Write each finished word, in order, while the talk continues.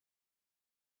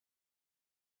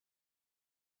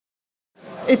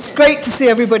It's great to see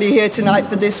everybody here tonight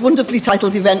for this wonderfully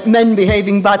titled event, Men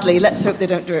Behaving Badly. Let's hope they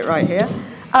don't do it right here.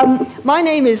 My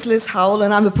name is Lis Howell,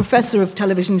 and I'm a professor of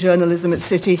television journalism at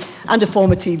City and a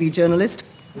former TV journalist.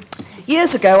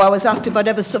 Years ago, I was asked if I'd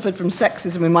ever suffered from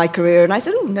sexism in my career, and I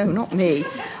said, oh, no, not me.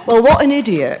 Well, what an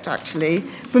idiot, actually.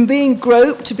 From being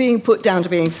groped to being put down to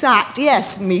being sacked,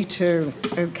 yes, me too.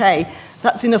 Okay,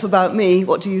 that's enough about me.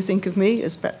 What do you think of me,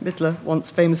 as Bette Midler once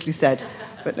famously said?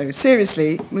 But no,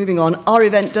 seriously, moving on, our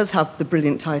event does have the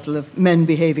brilliant title of Men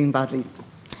Behaving Badly.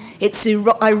 It's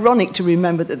ironic to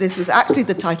remember that this was actually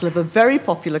the title of a very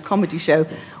popular comedy show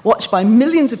watched by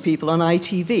millions of people on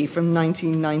ITV from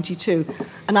 1992.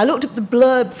 And I looked up the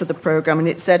blurb for the programme and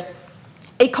it said,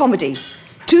 a comedy.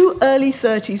 Two early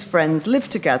 30s friends live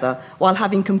together while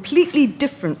having completely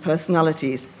different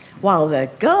personalities. While their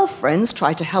girlfriends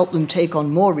try to help them take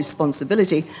on more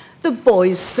responsibility, the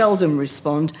boys seldom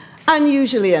respond and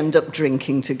usually end up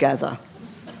drinking together.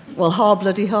 Well, ha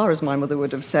bloody ha, as my mother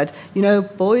would have said. You know,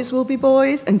 boys will be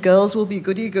boys and girls will be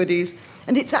goody-goodies.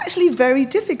 And it's actually very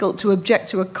difficult to object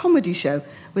to a comedy show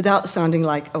without sounding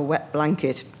like a wet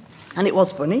blanket. And it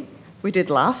was funny. We did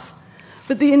laugh.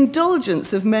 But the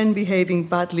indulgence of men behaving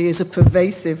badly is a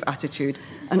pervasive attitude.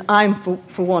 And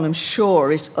for one, I'm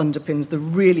sure it underpins the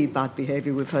really bad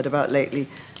behaviour we've heard about lately.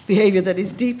 Behaviour that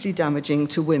is deeply damaging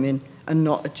to women and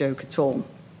not a joke at all.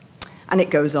 And it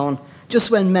goes on.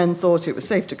 Just when men thought it was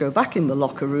safe to go back in the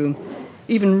locker room,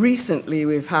 even recently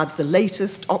we've had the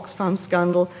latest Oxfam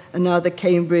scandal and now the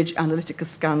Cambridge Analytica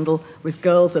scandal with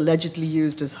girls allegedly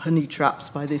used as honey traps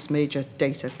by this major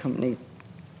data company.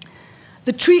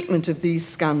 The treatment of these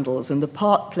scandals and the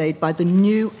part played by the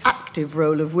new active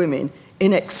role of women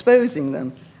in exposing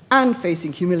them and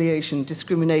facing humiliation,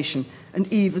 discrimination,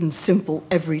 and even simple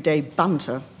everyday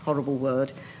banter, horrible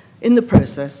word, in the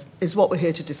process is what we're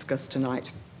here to discuss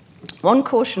tonight. One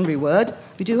cautionary word,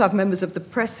 we do have members of the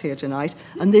press here tonight,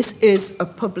 and this is a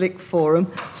public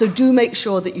forum, so do make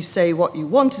sure that you say what you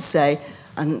want to say,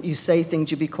 and you say things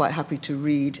you'd be quite happy to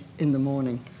read in the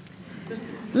morning.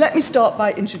 Let me start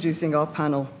by introducing our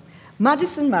panel.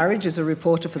 Madison Marriage is a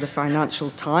reporter for the Financial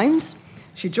Times.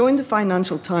 She joined the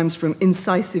Financial Times from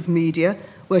Incisive Media,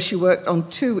 where she worked on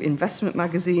 2 investment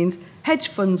magazines, Hedge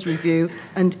Funds Review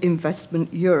and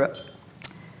Investment Europe.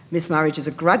 Miss Marriage is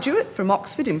a graduate from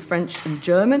Oxford in French and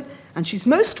German, and she's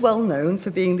most well known for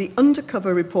being the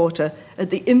undercover reporter at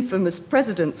the infamous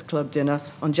Presidents Club dinner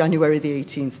on January the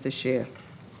 18th this year.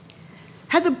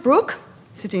 Heather Brooke,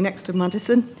 sitting next to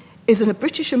Madison, is a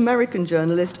British-American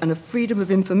journalist and a Freedom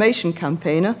of Information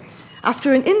campaigner.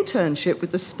 After an internship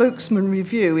with the Spokesman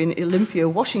Review in Olympia,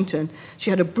 Washington,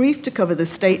 she had a brief to cover the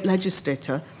state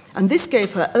legislature, and this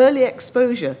gave her early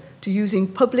exposure to using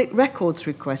public records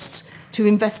requests to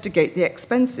investigate the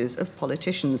expenses of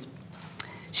politicians.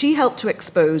 She helped to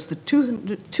expose the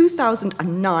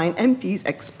 2009 MPs'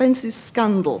 expenses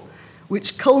scandal,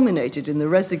 which culminated in the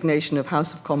resignation of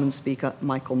House of Commons Speaker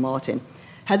Michael Martin.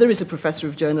 Heather is a professor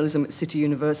of journalism at City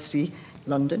University,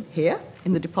 London, here,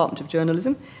 in the Department of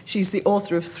Journalism. She's the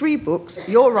author of 3 books,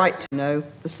 Your Right to Know,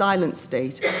 The Silent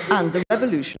State, and The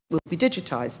Revolution Will Be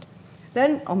Digitised.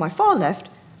 Then, on my far left,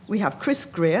 we have Chris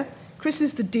Greer. Chris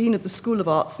is the Dean of the School of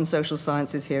Arts and Social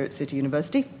Sciences here at City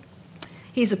University.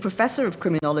 He's a professor of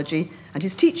criminology, and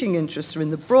his teaching interests are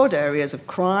in the broad areas of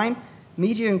crime,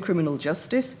 media and criminal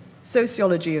justice,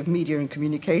 sociology of media and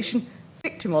communication,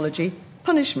 victimology,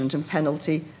 punishment and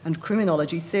penalty, and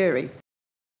criminology theory.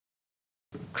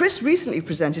 Chris recently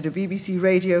presented a BBC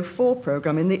Radio 4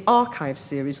 programme in the Archive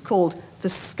series called The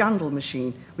Scandal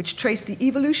Machine, which traced the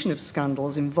evolution of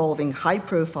scandals involving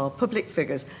high-profile public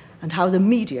figures and how the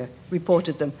media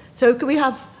reported them. So can we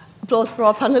have applause for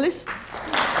our panellists?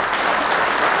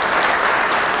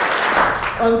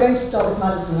 I'm going to start with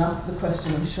Madison and ask the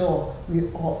question I'm sure we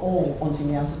are all wanting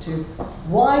the answer to.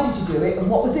 Why did you do it and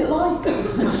what was it like?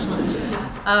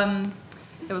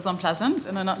 It was unpleasant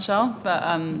in a nutshell, but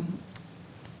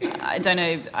I don't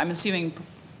know, I'm assuming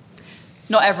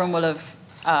not everyone will have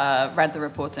read the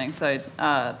reporting. So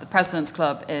the Presidents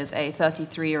Club is a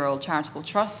 33-year-old charitable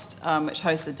trust which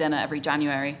hosts a dinner every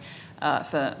January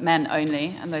for men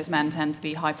only, and those men tend to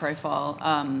be high-profile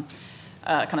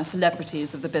kind of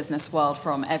celebrities of the business world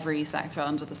from every sector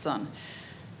under the sun.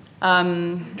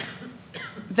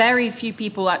 Very few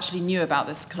people actually knew about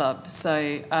this club,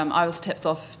 so I was tipped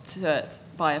off to it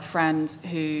by a friend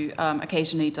who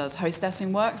occasionally does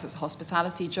hostessing work, so it's a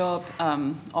hospitality job,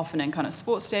 often in kind of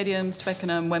sports stadiums,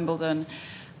 Twickenham, Wimbledon,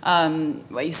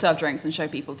 where you serve drinks and show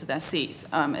people to their seat.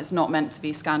 It's not meant to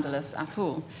be scandalous at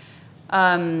all.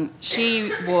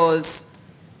 She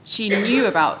knew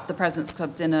about the Presidents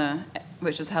Club dinner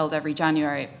which was held every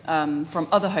January, from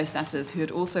other hostesses who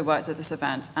had also worked at this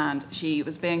event, and she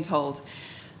was being told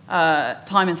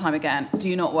time and time again,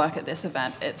 do not work at this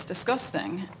event, it's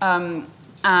disgusting.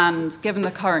 And given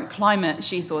the current climate,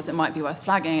 she thought it might be worth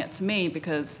flagging it to me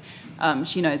because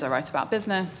she knows I write about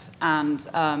business, and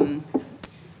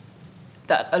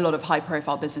that a lot of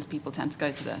high-profile business people tend to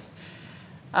go to this.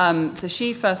 So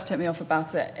she first tipped me off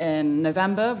about it in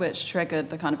November, which triggered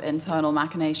the kind of internal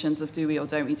machinations of do we or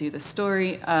don't we do this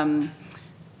story.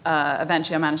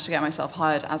 Eventually, I managed to get myself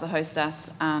hired as a hostess,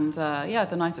 and yeah,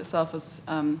 the night itself was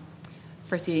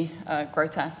pretty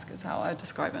grotesque, is how I would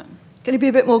describe it. Can you be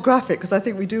a bit more graphic? Because I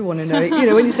think we do want to know. You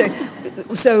know, when you say,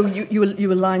 so you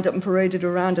were lined up and paraded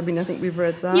around. I mean, I think we've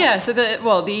read that. Yeah. So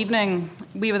the evening,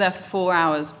 we were there for 4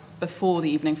 hours before the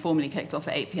evening formally kicked off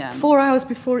at 8 p.m. 4 hours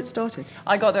before it started.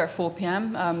 I got there at 4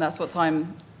 p.m. That's what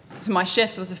time. So my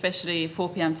shift was officially 4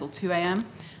 p.m. till 2 a.m.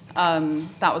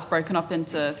 That was broken up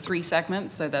into 3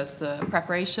 segments. So there's the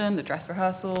preparation, the dress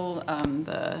rehearsal,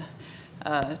 the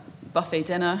buffet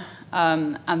dinner,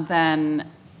 and then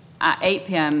at 8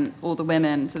 p.m., all the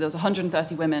women, so there was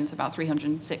 130 women to about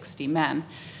 360 men,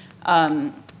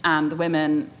 and the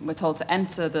women were told to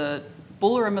enter the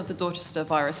ballroom of the Dorchester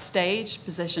via a stage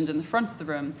positioned in the front of the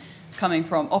room, coming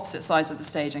from opposite sides of the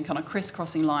stage and kind of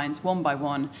crisscrossing lines one by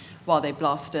one while they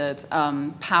blasted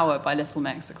Power by Little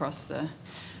Mix across the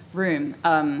room.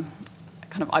 Kind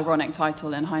of ironic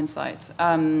title in hindsight.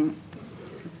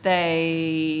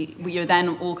 We were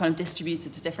then all kind of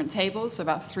distributed to different tables, so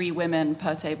about 3 women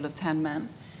per table of 10 men.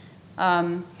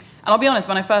 And I'll be honest,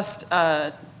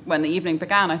 when the evening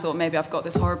began, I thought maybe I've got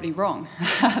this horribly wrong.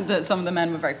 That some of the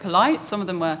men were very polite, some of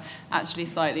them were actually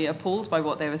slightly appalled by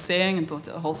what they were seeing and thought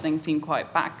that the whole thing seemed quite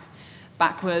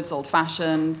backwards,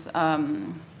 old-fashioned.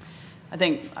 I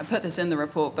think I put this in the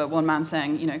report, but one man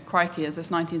saying, you know, crikey, is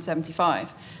this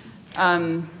 1975?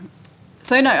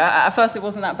 So no, at first it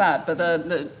wasn't that bad, but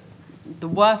the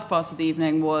worst part of the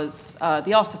evening was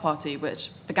the after party, which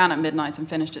began at midnight and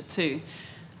finished at 2.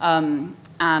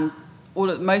 And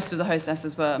most of the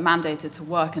hostesses were mandated to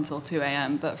work until 2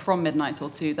 a.m., but from midnight till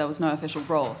 2, there was no official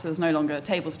role. So there was no longer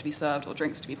tables to be served or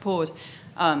drinks to be poured.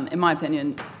 In my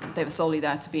opinion, they were solely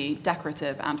there to be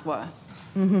decorative and worse.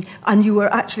 Mm-hmm. And you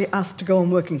were actually asked to go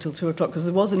on working till 2 o'clock because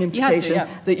there was an implication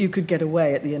that you could get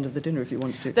away at the end of the dinner if you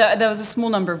wanted to. There was a small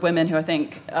number of women who I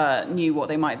think knew what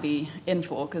they might be in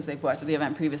for because they've worked at the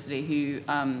event previously who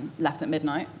left at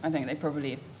midnight. I think they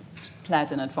probably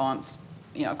planned in advance,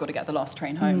 you know, I've got to get the last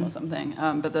train home or something.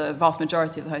 But the vast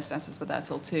majority of the hostesses were there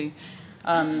till 2.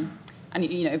 And,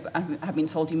 you know, I've been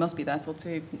told you must be there till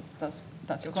 2. That's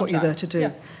your contract. That's what you're there to do.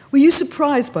 Yeah. Were you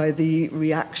surprised by the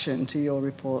reaction to your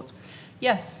report?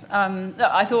 Yes.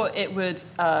 I thought it would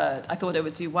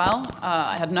do well.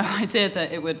 I had no idea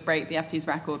that it would break the FT's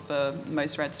record for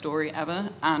most read story ever.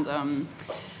 And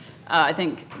I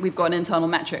think we've got an internal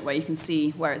metric where you can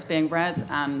see where it's being read,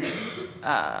 and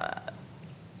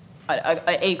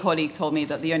a colleague told me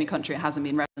that the only country it hasn't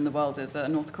been read in the world is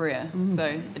North Korea. So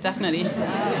it definitely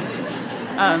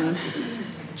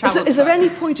Is there any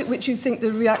point at which you think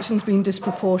the reaction's been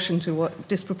disproportionate to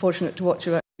what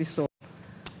you actually saw?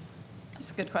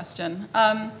 That's a good question.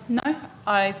 No,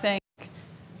 I think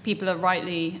people are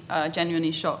rightly,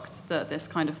 genuinely shocked that this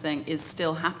kind of thing is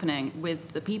still happening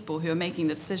with the people who are making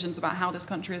the decisions about how this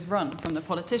country is run, from the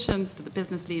politicians to the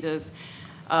business leaders.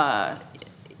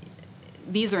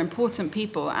 These are important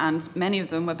people, and many of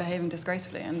them were behaving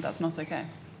disgracefully, and that's not okay.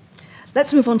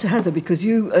 Let's move on to Heather, because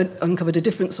you uncovered a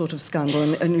different sort of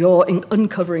scandal, and your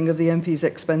uncovering of the MP's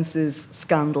expenses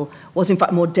scandal was, in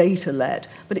fact, more data-led.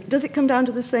 But does it come down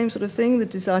to the same sort of thing, the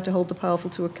desire to hold the powerful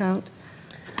to account?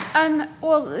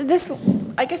 Well,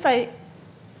 I guess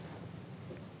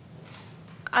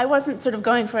I wasn't sort of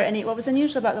going for any, what was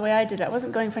unusual about the way I did it, I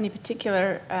wasn't going for any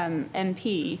particular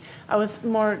MP. I was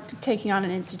more taking on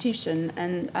an institution,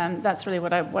 and that's really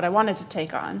what I wanted to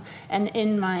take on. And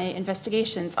in my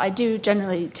investigations, I do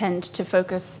generally tend to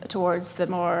focus towards the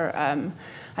more,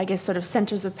 I guess, sort of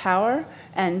centers of power,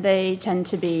 and they tend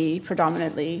to be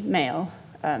predominantly male.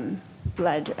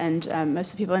 Led, and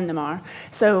most of the people in them are.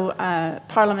 So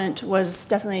Parliament was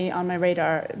definitely on my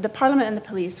radar. The Parliament and the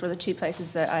police were the 2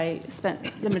 places that I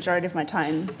spent the majority of my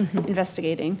time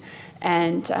investigating.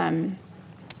 And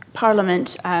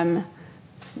Parliament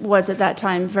was at that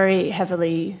time very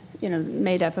heavily,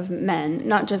 made up of men,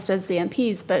 not just as the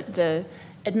MPs, but the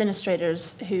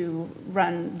administrators who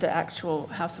run the actual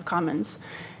House of Commons.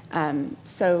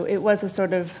 So it was a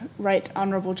sort of right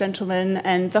honourable gentleman,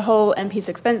 and the whole MP's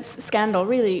expense scandal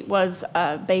really was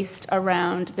based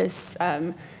around this.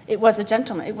 It was a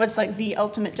gentleman. It was like the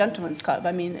ultimate gentleman's club.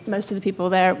 I mean, most of the people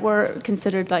there were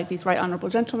considered like these right honourable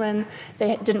gentlemen.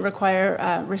 They didn't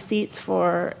require receipts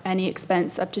for any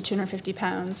expense up to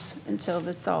 £250 until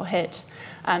this all hit.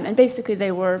 And basically,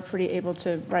 they were pretty able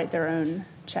to write their own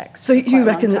checks. So you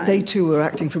reckon that they too were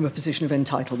acting from a position of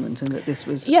entitlement, and that this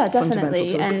was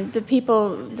definitely. And the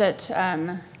people that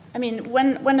I mean,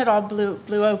 when it all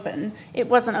blew open, it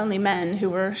wasn't only men who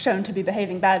were shown to be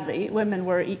behaving badly. Women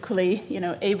were equally,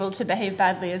 able to behave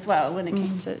badly as well when it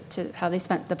came to how they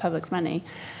spent the public's money.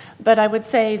 But I would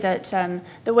say that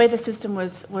the way the system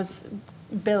was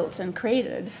built and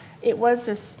created, it was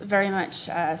this very much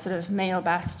sort of male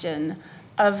bastion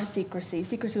of secrecy.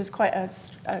 Secrecy was quite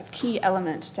a key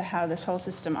element to how this whole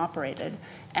system operated.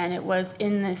 And it was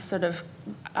in this sort of,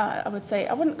 I would say,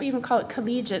 I wouldn't even call it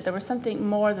collegiate. There was something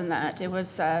more than that. It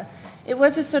was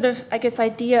this sort of, I guess,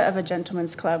 idea of a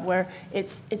gentleman's club where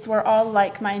it's we're all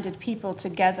like-minded people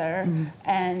together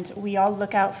and we all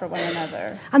look out for one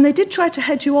another. And they did try to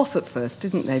head you off at first,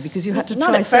 didn't they? Because you had to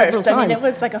try several times. Not at first. I mean, it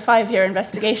was like a 5-year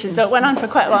investigation, so it went on for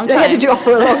quite a long time. They headed you off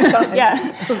for a long time.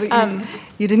 Yeah.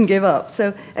 You didn't give up.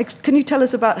 So can you tell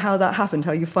us about how that happened,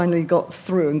 how you finally got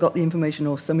through and got the information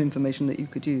or some information that you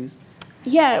could use?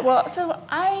 Yeah, well, so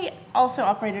I also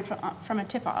operated from a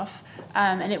tip-off,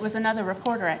 and it was another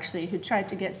reporter, actually, who tried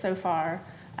to get so far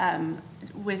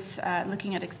with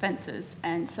looking at expenses.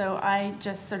 And so I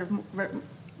just sort of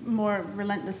more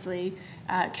relentlessly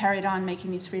carried on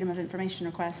making these freedom of information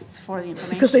requests for the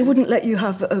information. Because they wouldn't let you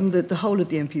have the whole of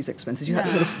the MP's expenses. You had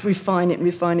to sort of refine it,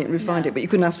 but you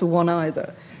couldn't ask for one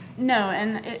either. No,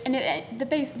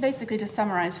 basically, to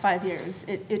summarize 5 years,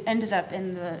 it ended up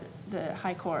in the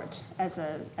High Court as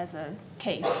a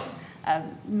case of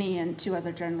me and 2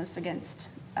 other journalists against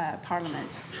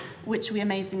Parliament, which we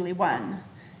amazingly won.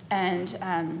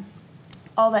 And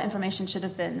all that information should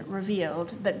have been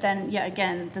revealed, but then,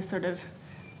 again, the sort of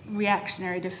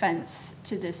reactionary defense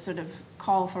to this sort of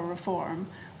call for reform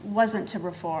wasn't to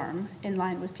reform in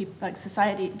line with people, like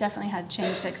society definitely had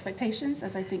changed expectations,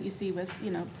 as I think you see with,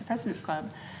 the Presidents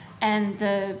Club. And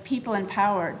the people in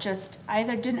power just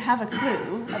either didn't have a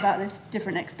clue about this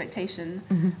different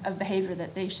expectation of behavior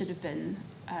that they should have been,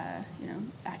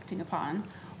 acting upon,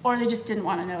 or they just didn't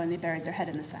want to know and they buried their head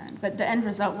in the sand. But the end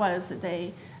result was that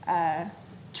they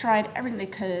tried everything they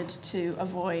could to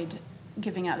avoid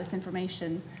giving out this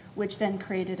information, which then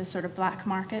created a sort of black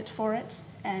market for it.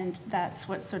 And that's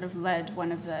what sort of led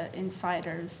one of the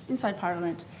insiders inside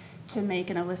Parliament to make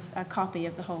a copy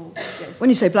of the whole disc. When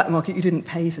you say black market, you didn't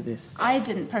pay for this? I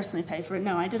didn't personally pay for it,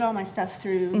 no. I did all my stuff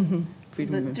through through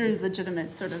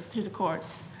legitimate, sort of, through the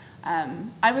courts.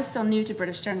 I was still new to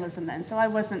British journalism then, so I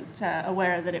wasn't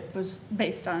aware that it was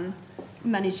based on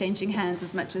money changing hands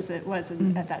as much as it was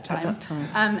at that time. At that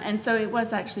time. And so it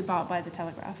was actually bought by the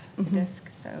Telegraph, the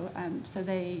disc. So so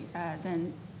they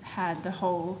then had the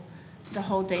whole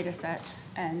data set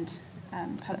and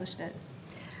published it.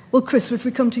 Well, Chris, if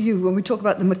we come to you, when we talk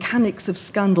about the mechanics of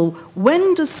scandal,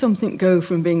 when does something go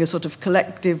from being a sort of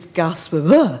collective gasp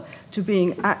of to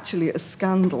being actually a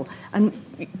scandal? And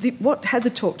what Heather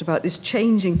talked about, this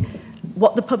changing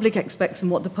what the public expects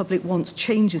and what the public wants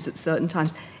changes at certain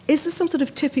times. Is there some sort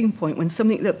of tipping point when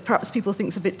something that perhaps people think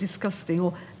is a bit disgusting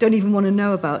or don't even want to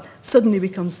know about suddenly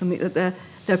becomes something that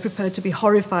they're prepared to be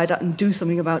horrified at and do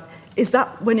something about? Is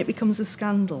that when it becomes a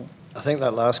scandal? I think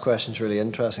that last question is really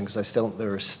interesting because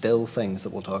there are still things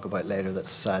that we'll talk about later that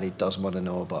society doesn't want to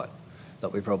know about,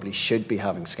 that we probably should be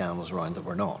having scandals around that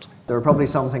we're not. There are probably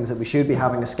some things that we should be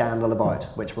having a scandal about,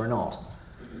 which we're not.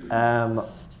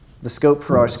 The scope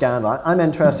for our scandal, I'm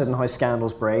interested in how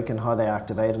scandals break and how they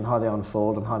activate and how they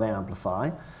unfold and how they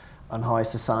amplify and how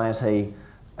society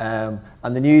and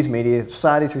the news media,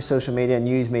 society through social media and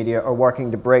news media are working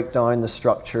to break down the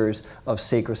structures of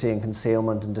secrecy and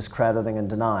concealment and discrediting and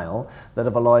denial that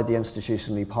have allowed the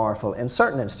institutionally powerful in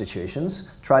certain institutions,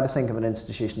 try to think of an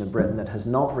institution in Britain that has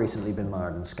not recently been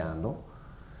mired in scandal,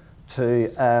 to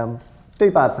do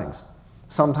bad things,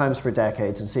 sometimes for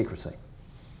decades in secrecy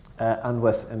and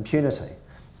with impunity.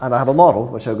 And I have a model,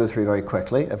 which I'll go through very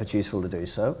quickly if it's useful to do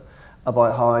so,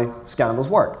 about how scandals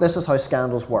work. This is how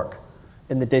scandals work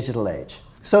in the digital age.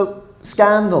 So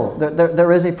scandal,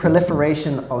 there is a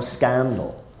proliferation of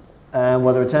scandal,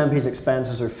 whether it's MP's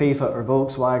expenses or FIFA or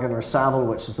Volkswagen or Savile,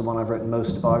 which is the one I've written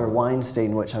most about, or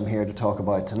Weinstein, which I'm here to talk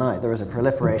about tonight. There is a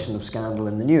proliferation of scandal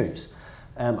in the news.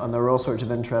 And there are all sorts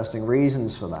of interesting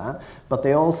reasons for that, but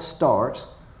they all start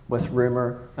with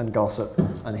rumour and gossip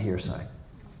and hearsay.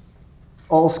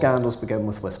 All scandals begin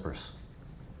with whispers,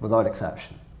 without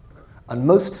exception. And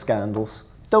most scandals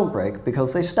don't break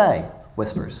because they stay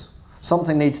whispers.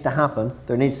 Something needs to happen.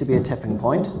 There needs to be a tipping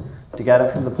point to get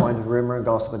it from the point of rumour and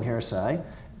gossip and hearsay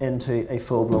into a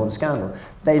full-blown scandal.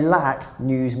 They lack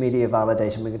news media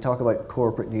validation. We can talk about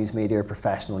corporate news media or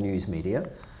professional news media.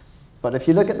 But if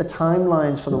you look at the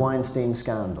timelines for the Weinstein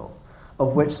scandal,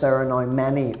 of which there are now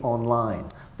many online,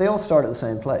 they all start at the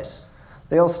same place.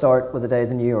 They all start with the day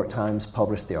the New York Times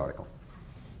published the article.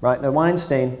 Right, now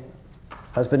Weinstein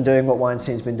has been doing what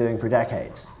Weinstein's been doing for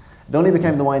decades. It only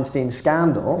became the Weinstein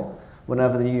scandal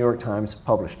whenever the New York Times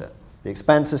published it. The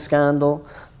expenses scandal,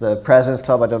 the Presidents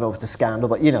Club, I don't know if it's a scandal,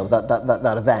 but you know,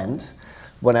 that event,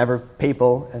 whenever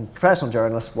people and professional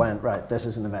journalists went, right, this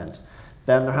is an event,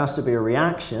 then there has to be a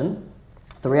reaction.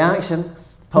 The reaction,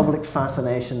 public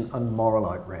fascination and moral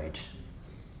outrage.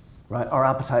 Right? Our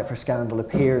appetite for scandal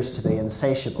appears to be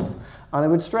insatiable. And I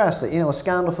would stress that, you know, a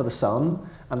scandal for the Sun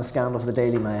and a scandal for the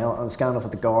Daily Mail and a scandal for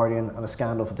the Guardian and a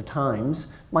scandal for the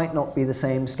Times might not be the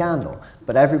same scandal,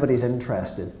 but everybody's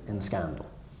interested in scandal.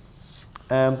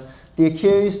 The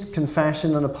accused,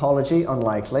 confession and apology,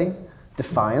 unlikely.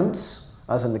 Defiance,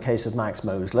 as in the case of Max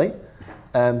Mosley.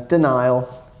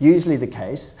 Denial, usually the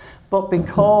case. But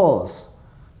because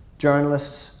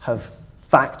journalists have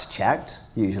fact-checked,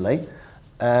 usually,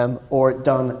 or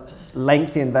done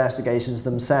lengthy investigations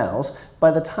themselves,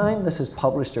 by the time this is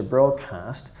published or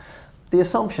broadcast, the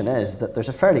assumption is that there's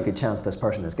a fairly good chance this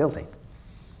person is guilty.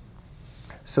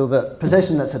 So the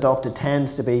position that's adopted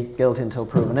tends to be guilty until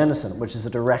proven innocent, which is a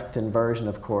direct inversion,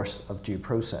 of course, of due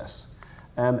process.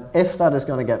 If that is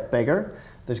going to get bigger,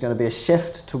 there's going to be a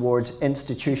shift towards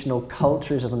institutional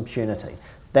cultures of impunity.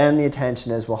 Then the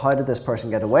attention is, well, how did this person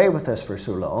get away with this for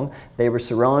so long? They were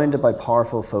surrounded by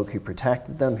powerful folk who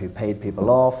protected them, who paid people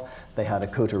off. They had a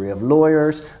coterie of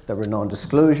lawyers. There were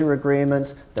non-disclosure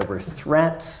agreements. There were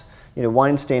threats. You know,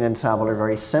 Weinstein and Savile are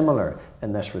very similar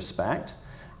in this respect.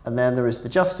 And then there is the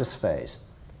justice phase.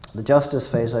 The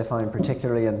justice phase I find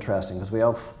particularly interesting because we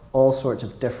have all sorts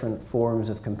of different forms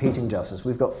of competing justice.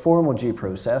 We've got formal due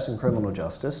process and criminal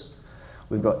justice.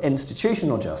 We've got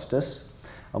institutional justice.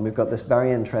 And we've got this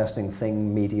very interesting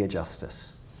thing, media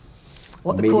justice.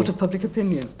 What, the court of public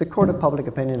opinion? The court of public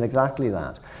opinion, exactly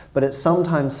that. But it's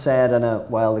sometimes said in a,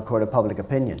 well, the court of public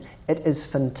opinion. It is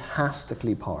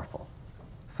fantastically powerful.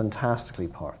 Fantastically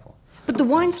powerful. But the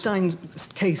Weinstein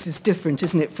case is different,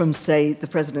 isn't it, from, say, the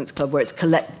Presidents Club, where it's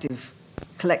collective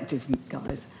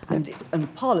guys,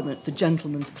 and Parliament, the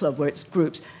Gentlemen's Club, where it's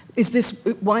groups. Is this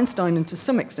Weinstein and to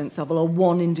some extent Savile are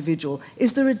one individual?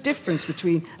 Is there a difference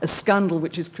between a scandal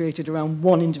which is created around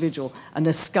one individual and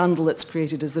a scandal that's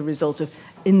created as the result of,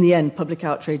 in the end, public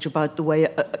outrage about the way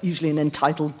usually an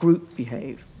entitled group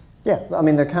behave? Yeah, I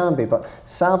mean, there can be, but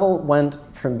Savile went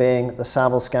from being the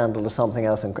Savile scandal to something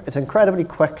else. It's incredibly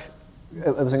quick.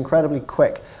 It was incredibly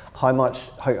quick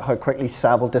how quickly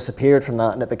Savile disappeared from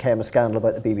that and it became a scandal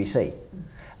about the BBC.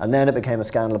 And then it became a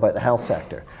scandal about the health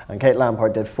sector. And Kate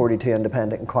Lampard did 42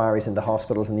 independent inquiries into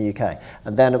hospitals in the UK.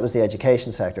 And then it was the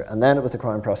education sector. And then it was the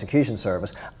Crown Prosecution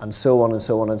Service. And so on and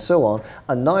so on and so on.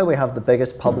 And now we have the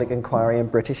biggest public inquiry in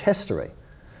British history.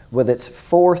 With its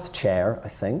fourth chair, I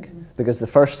think, because the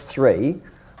first three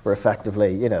were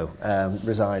effectively, you know,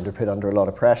 resigned or put under a lot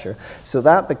of pressure. So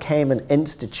that became an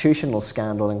institutional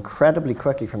scandal incredibly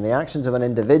quickly from the actions of an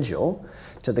individual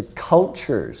to the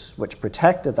cultures which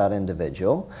protected that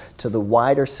individual, to the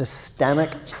wider systemic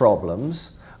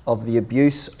problems of the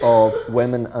abuse of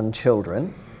women and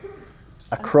children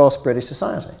across British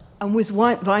society. And with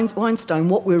Weinstein,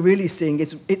 what we're really seeing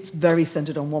is it's very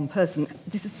centred on one person.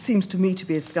 This seems to me to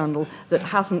be a scandal that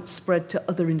hasn't spread to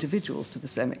other individuals to the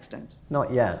same extent.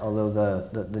 Not yet, although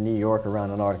the New Yorker ran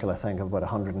an article, I think, of about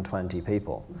 120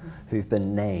 people who've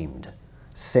been named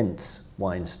since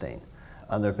Weinstein.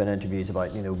 And there have been interviews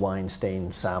about, you know,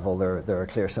 Weinstein, Savile, there are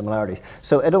clear similarities.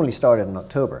 So it only started in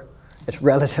October. It's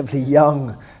relatively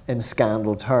young in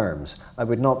scandal terms. I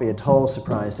would not be at all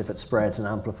surprised if it spreads and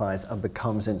amplifies and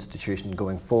becomes institution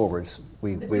going forwards.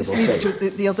 We will see. This leads to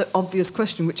the other obvious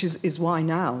question, which is why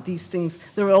now? These things,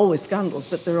 there are always scandals,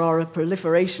 but there are a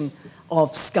proliferation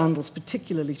of scandals,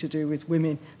 particularly to do with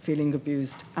women feeling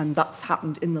abused. And that's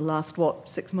happened in the last,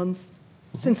 6 months?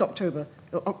 Mm-hmm. Since October.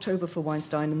 October for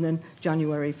Weinstein and then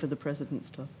January for the President's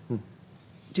Club. Do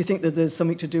you think that there's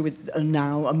something to do with a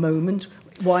moment?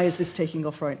 Why is this taking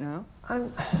off right now?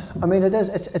 I mean, it is.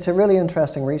 It's a really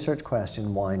interesting research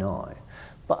question, why now?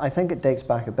 But I think it dates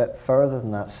back a bit further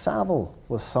than that. Savile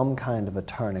was some kind of a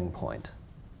turning point,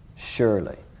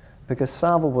 surely, because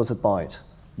Savile was about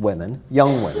women,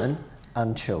 young women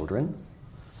and children,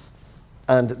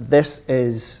 And this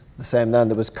is the same then.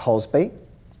 There was Cosby,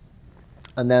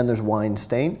 and then there's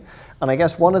Weinstein. And I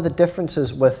guess one of the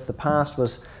differences with the past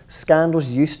was scandals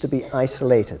used to be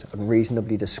isolated and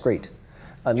reasonably discreet.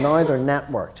 And now they're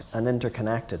networked and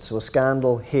interconnected. So a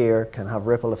scandal here can have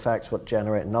ripple effects, what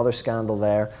generate another scandal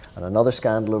there and another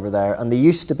scandal over there. And they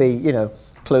used to be, you know,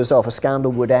 closed off. A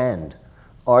scandal would end.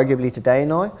 Arguably today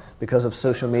now, because of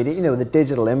social media, you know, the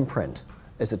digital imprint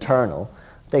is eternal.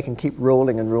 They can keep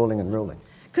rolling and rolling and rolling.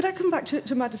 Could I come back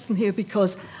to Madison here?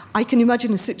 Because I can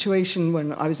imagine a situation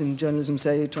when I was in journalism,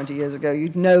 say, 20 years ago,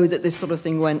 you'd know that this sort of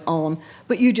thing went on,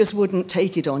 but you just wouldn't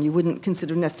take it on. You wouldn't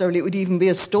consider necessarily it would even be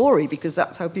a story, because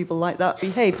that's how people like that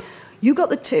behave. You got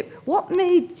the tip. What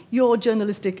made your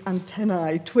journalistic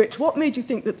antennae twitch? What made you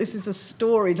think that this is a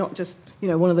story, not just, you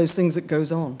know, one of those things that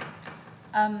goes on?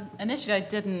 Initially, I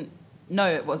didn't know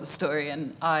it was a story,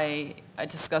 and I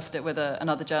discussed it with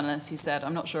another journalist who said,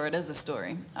 I'm not sure it is a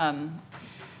story.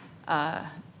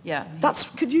 Yeah.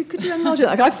 Could you imagine?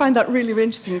 Like, I find that really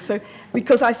interesting. So,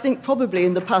 because I think probably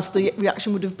in the past the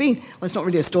reaction would have been, well, it's not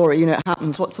really a story. You know, it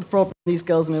happens. What's the problem? These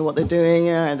girls know what they're doing.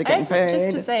 They're getting paid.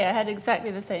 Just to say, I had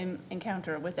exactly the same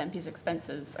encounter with MPs'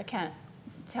 expenses. I can't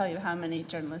tell you how many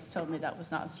journalists told me that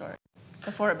was not a story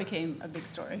before it became a big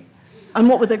story. And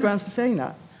what were their grounds for saying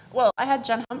that? Well, I had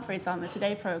John Humphreys on the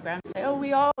Today program say, "Oh,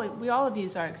 we all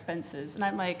abuse our expenses," and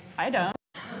I'm like, I don't.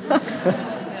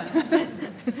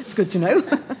 It's good to know.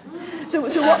 So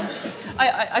what?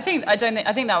 I think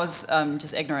that was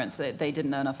just ignorance. They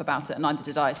didn't know enough about it, and neither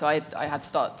did I. So I had to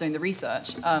start doing the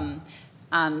research.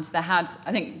 And there had,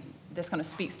 I think this kind of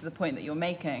speaks to the point that you're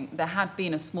making, there had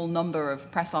been a small number of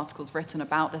press articles written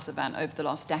about this event over the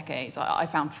last decades. I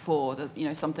found 4, you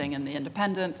know, something in The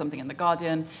Independent, something in The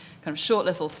Guardian, kind of short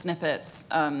little snippets,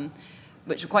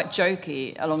 which were quite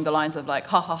jokey, along the lines of like,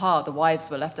 ha ha ha, the wives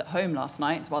were left at home last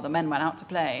night while the men went out to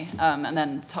play, and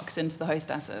then tucked into the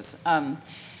hostesses.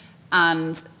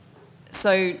 And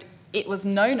so it was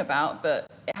known about,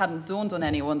 but it hadn't dawned on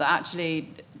anyone that actually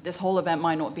this whole event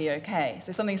might not be okay.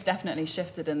 So something's definitely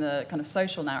shifted in the kind of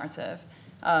social narrative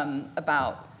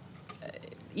about,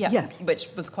 which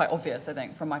was quite obvious, I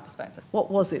think, from my perspective. What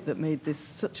was it that made this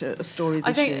such a story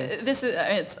this year?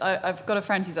 I think I've got a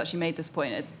friend who's actually made this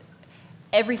point.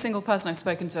 Every single person I've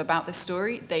spoken to about this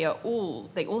story, they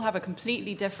all have a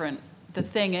completely different, the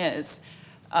thing is,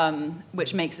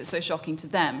 which makes it so shocking to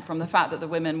them, from the fact that the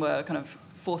women were kind of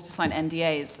forced to sign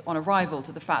NDAs on arrival,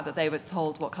 to the fact that they were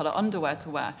told what colour underwear to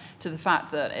wear, to the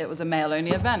fact that it was a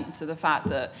male-only event, to the fact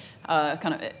that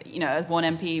kind of, you know, as one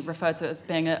MP referred to it as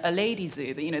being a lady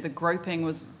zoo, that, you know, the groping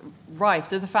was rife,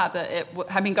 to the fact that it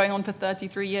had been going on for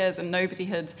 33 years and nobody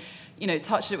had, you know,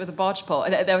 touched it with a barge pole.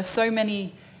 There were so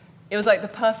many. It was like the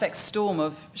perfect storm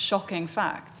of shocking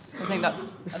facts. I think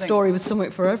that's a story with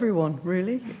something for everyone,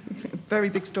 really. Very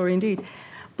big story indeed.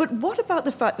 But what about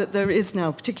the fact that there is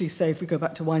now, particularly, say, if we go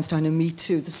back to Weinstein and Me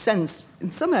Too, the sense in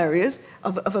some areas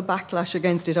of a backlash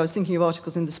against it? I was thinking of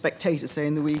articles in The Spectator, say,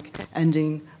 in the week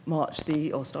ending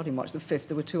starting March the 5th,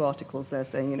 there were 2 articles there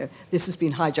saying, you know, this has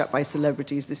been hijacked by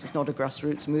celebrities, this is not a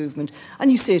grassroots movement.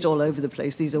 And you see it all over the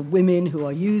place. These are women who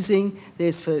are using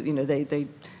this for, you know, they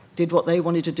did what they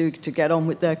wanted to do to get on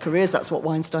with their careers. That's what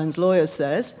Weinstein's lawyer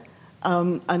says.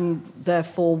 And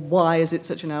therefore, why is it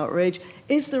such an outrage?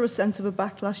 Is there a sense of a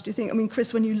backlash, do you think? I mean,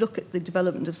 Chris, when you look at the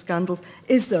development of scandals,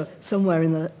 is there somewhere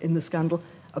in the scandal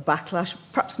a backlash?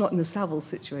 Perhaps not in the Savile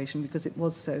situation, because it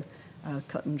was so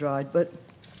cut and dried. But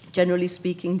generally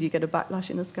speaking, do you get a backlash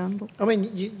in a scandal? I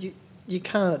mean, you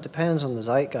can. It depends on the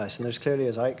zeitgeist, and there's clearly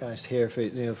a zeitgeist here for,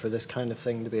 you know, for this kind of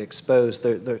thing to be exposed.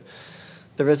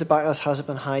 There is a backlash. Has it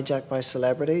been hijacked by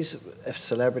celebrities? If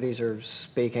celebrities are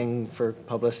speaking for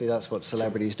publicity, that's what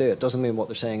celebrities do. It doesn't mean what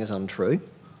they're saying is untrue.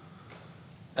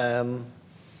 The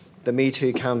Me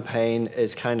Too campaign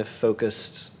is kind of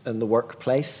focused in the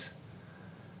workplace,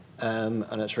 and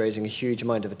it's raising a huge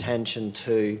amount of attention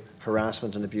to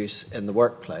harassment and abuse in the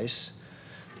workplace.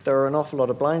 There are an awful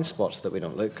lot of blind spots that we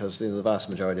don't look, because, you know, the vast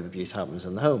majority of abuse happens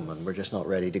in the home, and we're just not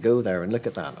ready to go there and look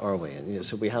at that, are we? And, you know,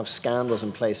 so we have scandals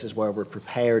in places where we're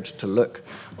prepared to look.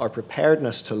 Our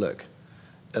preparedness to look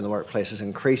in the workplace has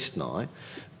increased now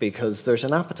because there's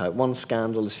an appetite. One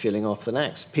scandal is fueling off the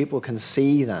next. People can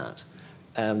see that.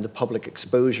 The public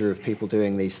exposure of people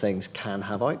doing these things can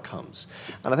have outcomes.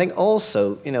 And I think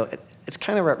also, you know, it's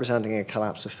kind of representing a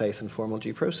collapse of faith in formal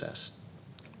due process,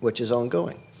 which is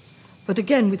ongoing. But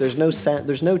again, there's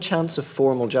no chance of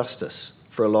formal justice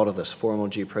for a lot of this, formal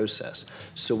due process.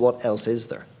 So what else is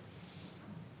there?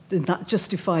 Then that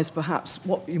justifies perhaps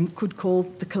what you could call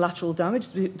the collateral damage.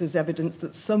 There's evidence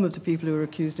that some of the people who are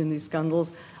accused in these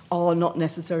scandals are not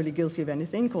necessarily guilty of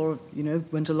anything, or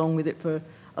went along with it for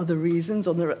other reasons,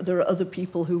 or there are other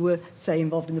people who were, say,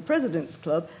 involved in the Presidents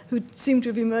Club who seem to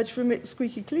have emerged from it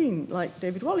squeaky clean, like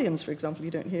David Walliams, for example.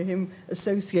 You don't hear him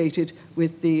associated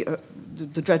with the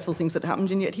dreadful things that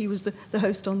happened, and yet he was the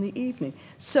host on the evening.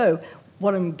 So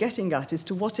what I'm getting at is,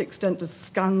 to what extent does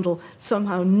scandal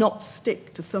somehow not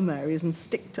stick to some areas and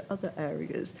stick to other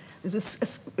areas?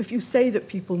 If you say that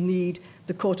people need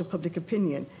the court of public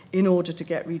opinion in order to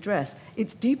get redress,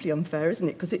 it's deeply unfair, isn't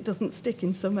it? Because it doesn't stick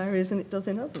in some areas and it does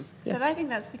in others. Yeah. But I think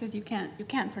that's because you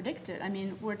can't predict it. I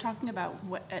mean, we're talking about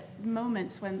at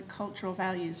moments when cultural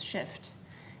values shift.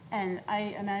 And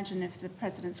I imagine if the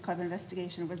Presidents Club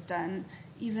investigation was done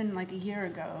even like a year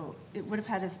ago, it would have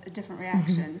had a different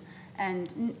reaction.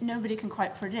 And nobody can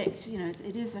quite predict.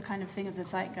 It is a kind of thing of the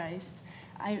zeitgeist.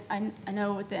 I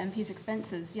know with the MP's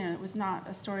expenses, it was not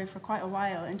a story for quite a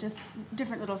while, and just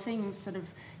different little things sort of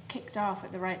kicked off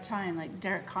at the right time. Like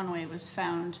Derek Conway was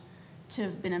found to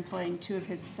have been employing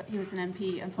he was an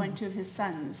MP, employing 2 of his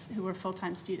sons who were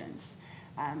full-time students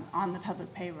on the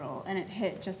public payroll, and it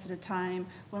hit just at a time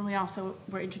when we also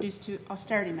were introduced to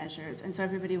austerity measures, and so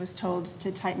everybody was told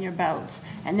to tighten your belts,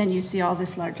 and then you see all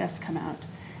this largesse come out.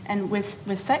 And with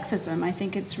sexism, I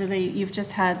think it's really, you've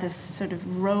just had this sort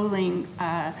of rolling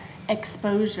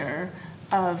exposure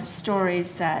of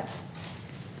stories that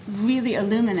really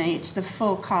illuminate the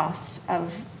full cost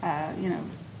of,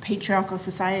 patriarchal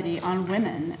society on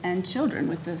women and children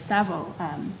with the Savile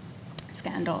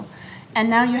scandal. And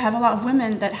now you have a lot of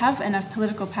women that have enough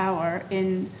political power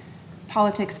in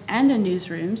politics and in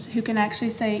newsrooms who can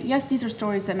actually say, yes, these are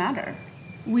stories that matter.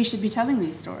 We should be telling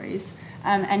these stories.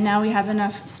 And now we have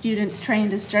enough students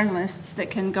trained as journalists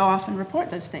that can go off and report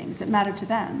those things that matter to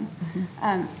them.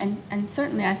 And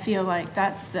certainly I feel like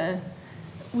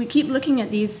we keep looking at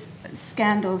these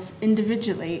scandals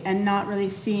individually and not really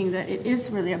seeing that it is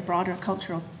really a broader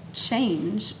cultural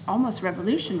change, almost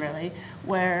revolution really,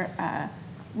 where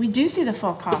we do see the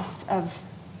full cost of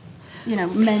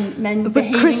men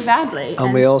behaving badly.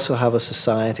 And we also have a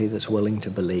society that's willing to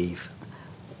believe.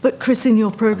 But Chris, in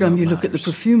your programme, you look at the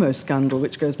Profumo scandal,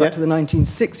 which goes back to the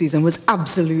 1960s and was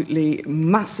absolutely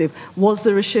massive. Was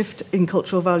there a shift in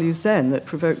cultural values then that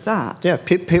provoked that? Yeah,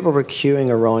 people were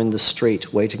queuing around the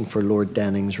street waiting for Lord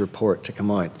Denning's report to come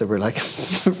out. There were like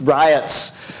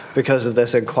riots because of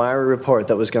this inquiry report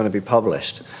that was going to be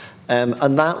published. And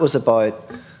that was about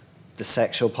the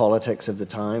sexual politics of the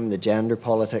time, the gender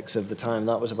politics of the time.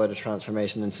 That was about a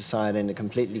transformation in society, and it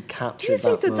completely captured that. Do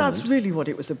you think that that's really what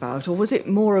it was about, or was it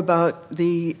more about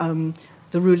the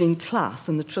ruling class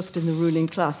and the trust in the ruling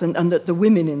class, and that the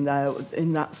women in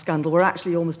that scandal were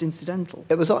actually almost incidental?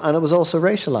 It was, and it was also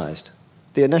racialised.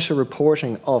 The initial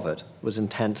reporting of it was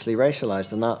intensely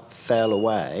racialised, and that fell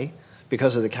away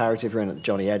because of the characters who were in it,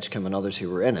 Johnny Edgecombe and others who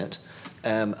were in it.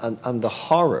 And the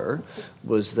horror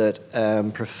was that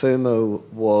Profumo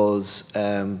was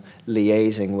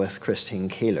liaising with Christine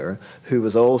Keeler, who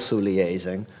was also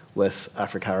liaising with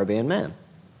Afro-Caribbean men.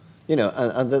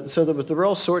 So there were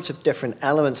all sorts of different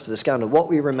elements to the scandal. What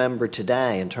we remember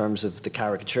today in terms of the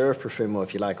caricature of Profumo,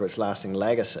 if you like, or its lasting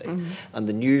legacy, and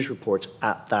the news reports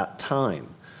at that time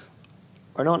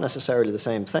are not necessarily the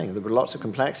same thing. There were lots of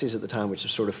complexities at the time which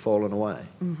have sort of fallen away.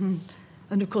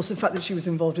 And of course, the fact that she was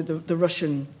involved with the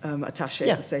Russian attaché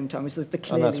at the same time was the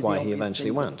clearly. And that's why he eventually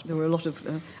went. There were a lot of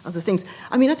other things.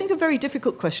 I mean, I think a very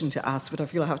difficult question to ask, but I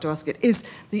feel I have to ask it, is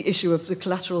the issue of the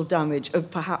collateral damage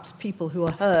of perhaps people who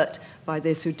are hurt by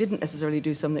this, who didn't necessarily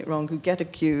do something wrong, who get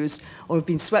accused or have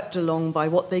been swept along by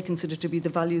what they consider to be the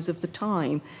values of the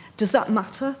time. Does that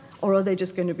matter, or are they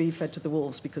just going to be fed to the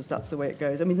wolves because that's the way it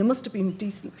goes? I mean, there must have been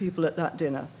decent people at that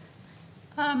dinner.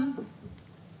 And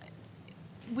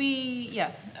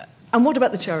what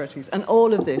about the charities and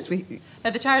all of this?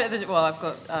 I've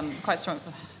got quite strong.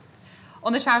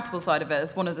 On the charitable side of it,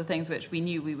 it's one of the things which we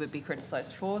knew we would be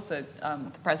criticised for. So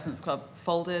the Presidents Club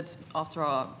folded after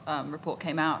our report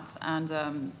came out, and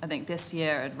I think this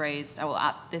year it raised,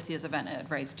 at this year's event, it had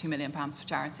raised £2 million for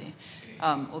charity.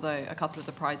 Although a couple of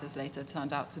the prizes later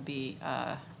turned out to be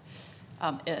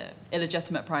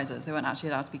illegitimate prizes; they weren't actually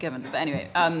allowed to be given. But anyway.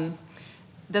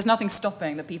 There's nothing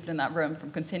stopping the people in that room from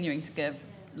continuing to give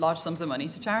large sums of money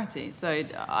to charity. So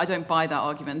I don't buy that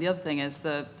argument. The other thing is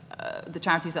the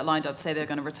charities that lined up say they're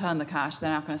going to return the cash. They're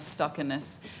now kind of stuck in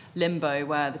this limbo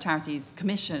where the charities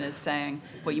commission is saying,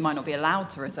 well, you might not be allowed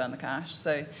to return the cash.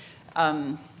 So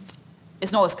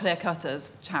it's not as clear-cut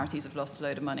as charities have lost a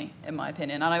load of money, in my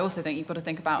opinion. And I also think you've got to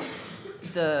think about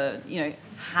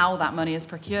how that money is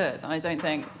procured. And I don't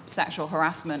think sexual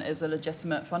harassment is a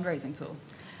legitimate fundraising tool.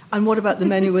 And what about the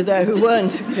men who were there who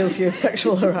weren't guilty of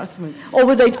sexual harassment? Or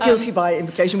were they guilty by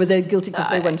implication? Were they guilty because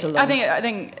they went along? I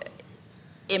think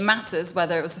it matters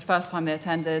whether it was the first time they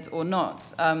attended or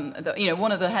not.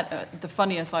 One of the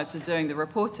funnier sides of doing the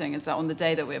reporting is that on the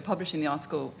day that we were publishing the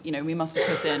article, we must have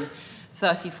put in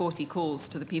 30, 40 calls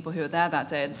to the people who were there that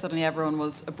day, and suddenly everyone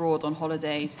was abroad on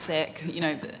holiday, sick,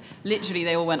 literally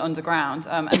they all went underground,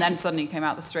 and then suddenly came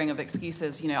out the string of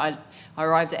excuses. I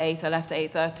arrived at 8, I left at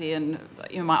 8:30,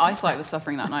 and my eyesight was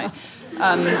suffering that night.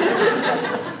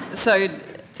 So,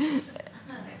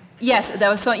 yes, there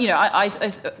was some,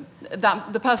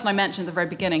 the person I mentioned at the very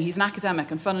beginning, he's an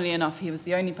academic, and funnily enough, he was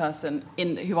the only person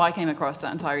who I came across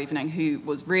that entire evening who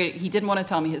was really, he didn't want to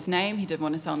tell me his name, he didn't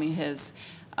want to tell me his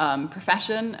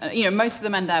profession. Most of the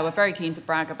men there were very keen to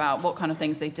brag about what kind of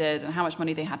things they did and how much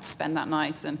money they had to spend that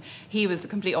night, and he was the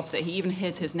complete opposite. He even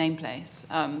hid his nameplate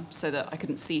so that I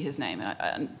couldn't see his name,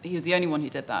 and he was the only one who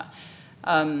did that.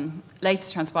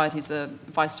 Later transpired he's a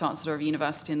vice-chancellor of a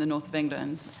university in the north of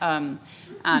England,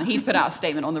 and he's put out a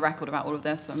statement on the record about all of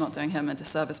this, so I'm not doing him a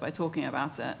disservice by talking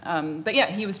about it. But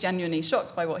yeah, he was genuinely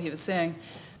shocked by what he was seeing.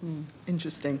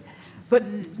 Interesting. But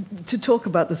to talk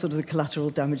about the sort of the collateral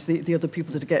damage, the other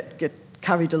people that get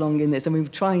carried along in this, and we're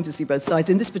trying to see both sides.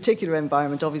 In this particular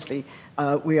environment, obviously,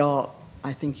 we are,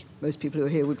 I think most people who are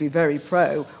here would be very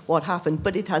pro what happened,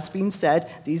 but it has been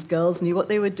said, these girls knew what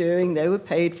they were doing, they were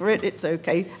paid for it, it's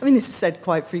okay. I mean, this is said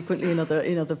quite frequently in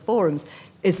other forums.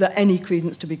 Is there any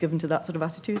credence to be given to that sort of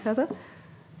attitude, Heather?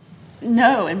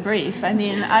 No, in brief. I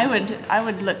mean, I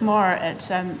would look more at,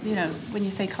 when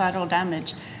you say collateral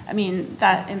damage, I mean,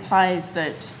 that implies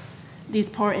that these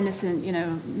poor innocent,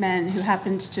 men who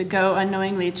happened to go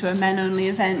unknowingly to a men-only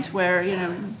event where,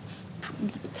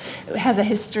 has a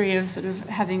history of sort of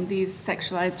having these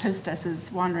sexualized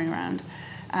hostesses wandering around,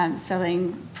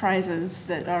 selling prizes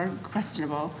that are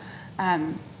questionable.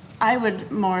 I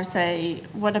would more say,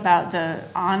 what about the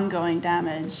ongoing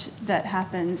damage that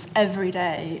happens every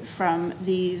day from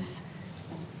these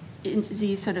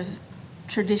sort of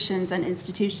traditions and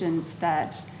institutions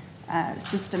that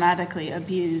systematically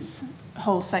abuse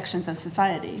whole sections of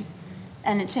society?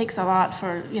 And it takes a lot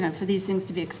for these things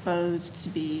to be exposed, to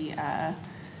be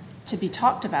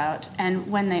talked about. And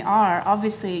when they are,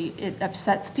 obviously it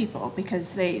upsets people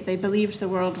because they believed the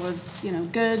world was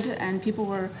good and people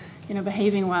were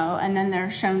behaving well, and then they're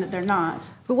shown that they're not.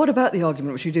 But what about the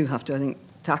argument, which you do have to, I think,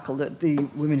 tackle, that the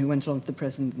women who went along to the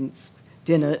president's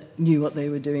dinner knew what they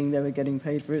were doing, they were getting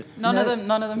paid for it? None of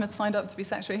them had signed up to be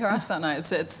sexually harassed that night.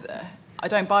 I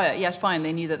don't buy it. Yes, fine,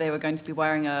 they knew that they were going to be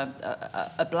wearing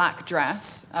a black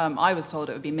dress. I was told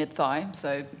it would be mid-thigh,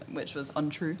 which was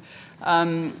untrue.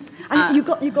 And you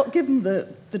got given the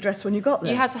dress when you got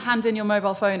there? You had to hand in your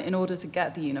mobile phone in order to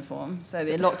get the uniform. So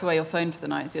they locked away your phone for the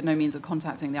night, so you had no means of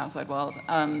contacting the outside world.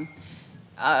 And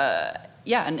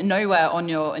nowhere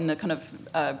in the kind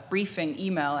of briefing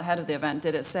email ahead of the event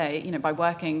did it say, by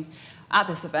working at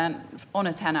this event on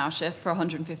a 10-hour shift for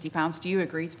 £150, do you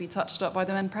agree to be touched up by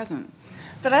the men present?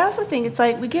 But I also think it's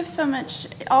like we give so much,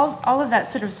 all of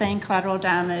that sort of saying collateral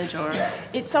damage, or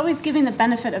it's always giving the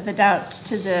benefit of the doubt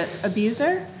to the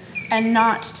abuser and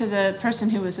not to the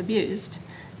person who was abused.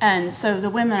 And so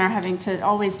the women are having to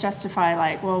always justify,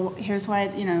 like, well, here's why,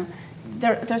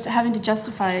 they're having to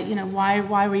justify,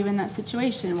 why were you in that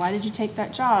situation? Why did you take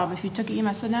that job? If you took it, you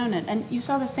must have known it. And you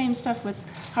saw the same stuff with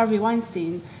Harvey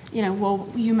Weinstein. Well,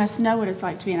 you must know what it's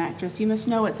like to be an actress. You must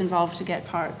know what's involved to get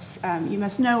parts. You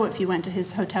must know if you went to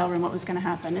his hotel room what was going to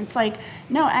happen. It's like,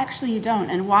 no, actually you don't.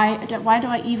 And why do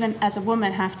I even, as a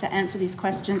woman, have to answer these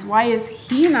questions? Why is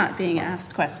he not being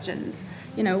asked questions?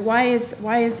 Why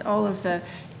is all of the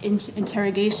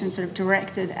interrogation sort of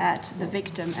directed at the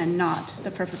victim and not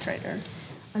the perpetrator?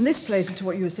 And this plays into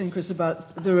what you were saying, Chris,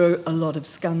 about there are a lot of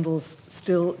scandals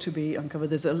still to be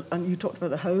uncovered. And you talked about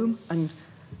the home and...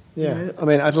 Yeah, I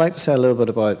mean, I'd like to say a little bit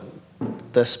about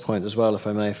this point as well, if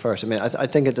I may, first. I mean, I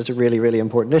think it is a really, really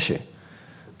important issue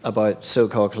about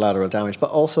so-called collateral damage,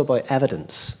 but also about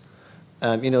evidence.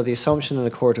 The assumption in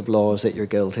a court of law is that you're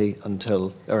guilty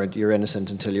or you're innocent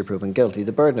until you're proven guilty.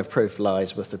 The burden of proof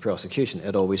lies with the prosecution.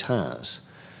 It always has.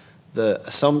 The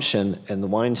assumption in the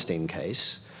Weinstein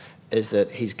case is that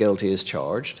he's guilty as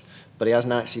charged, but he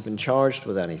hasn't actually been charged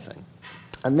with anything.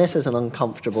 And this is an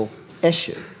uncomfortable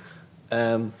issue.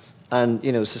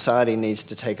 Society needs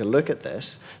to take a look at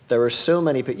this. There are so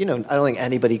many people, I don't think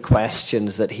anybody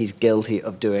questions that he's guilty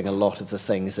of doing a lot of the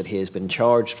things that he has been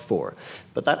charged for.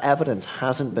 But that evidence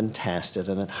hasn't been tested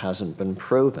and it hasn't been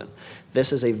proven.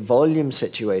 This is a volume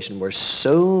situation where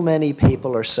so many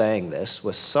people are saying this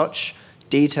with such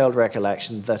detailed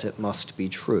recollection that it must be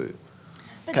true.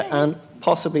 But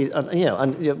possibly,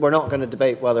 and we're not going to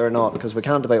debate whether or not, because we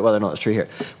can't debate whether or not it's true here.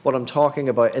 What I'm talking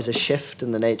about is a shift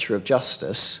in the nature of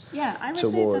justice. Yeah, I would say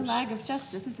it's a lag of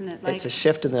justice, isn't it? It's a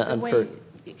shift in the way,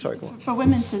 sorry, go on. For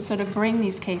women to sort of bring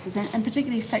these cases, and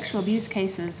particularly sexual abuse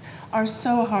cases, are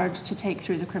so hard to take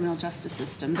through the criminal justice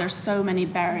system. There's so many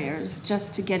barriers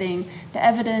just to getting the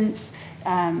evidence,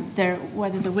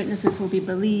 whether the witnesses will be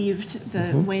believed,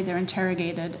 the way they're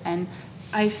interrogated, and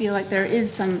I feel like there is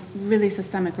some really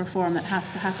systemic reform that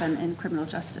has to happen in criminal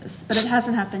justice. But it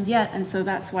hasn't happened yet, and so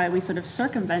that's why we sort of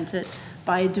circumvent it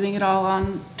by doing it all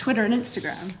on Twitter and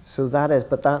Instagram. So that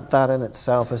in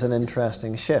itself is an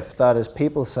interesting shift. That is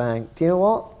people saying, do you know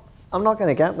what? I'm not going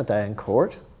to get my day in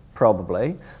court,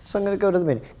 probably, so I'm going to go to the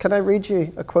meeting. Can I read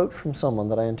you a quote from someone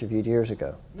that I interviewed years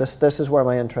ago? This is where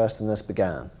my interest in this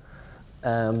began.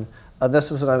 And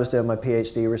this was when I was doing my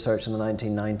PhD research in the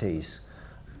 1990s.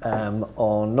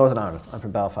 On Northern Ireland. I'm from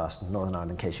Belfast, Northern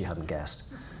Ireland, in case you hadn't guessed.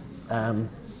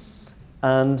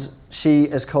 And she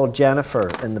is called Jennifer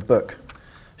in the book.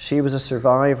 She was a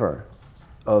survivor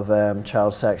of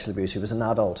child sexual abuse. She was an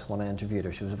adult when I interviewed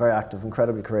her. She was a very active,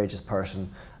 incredibly courageous person,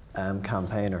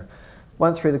 campaigner.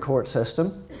 Went through the court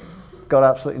system, got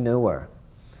absolutely nowhere.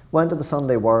 Went to the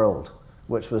Sunday World,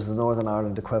 which was the Northern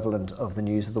Ireland equivalent of the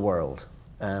News of the World,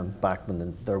 back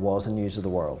when there was a News of the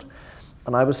World.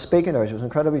 And I was speaking to her. She was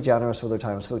incredibly generous with her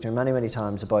time. I spoke to her many, many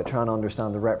times about trying to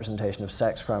understand the representation of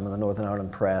sex crime in the Northern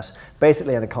Ireland press,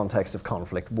 basically in the context of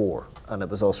conflict war, and it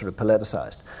was all sort of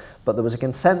politicised. But there was a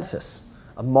consensus,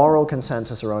 a moral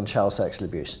consensus around child sexual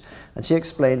abuse. And she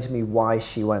explained to me why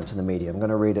she went to the media. I'm going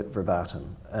to read it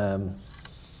verbatim.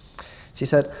 She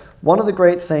said, "One of the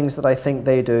great things that I think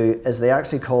they do is they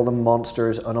actually call them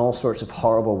monsters and all sorts of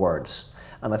horrible words.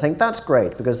 And I think that's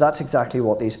great, because that's exactly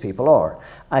what these people are.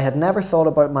 I had never thought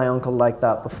about my uncle like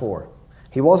that before.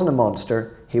 He wasn't a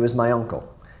monster, he was my uncle.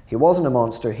 He wasn't a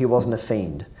monster, he wasn't a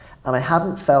fiend. And I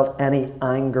hadn't felt any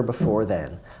anger before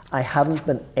then. I hadn't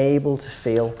been able to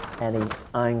feel any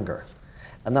anger.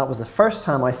 And that was the first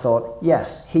time I thought,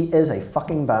 yes, he is a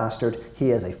fucking bastard, he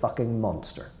is a fucking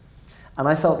monster. And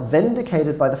I felt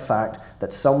vindicated by the fact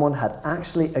that someone had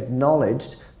actually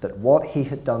acknowledged that what he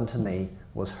had done to me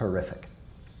was horrific."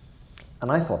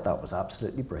 And I thought that was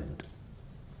absolutely brilliant.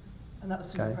 And that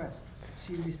was through the press.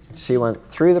 She went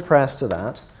through the press to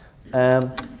that.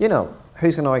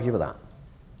 Who's going to argue with that?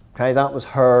 Okay, that was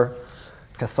her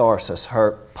catharsis,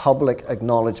 her public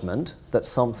acknowledgement that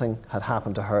something had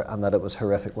happened to her and that it was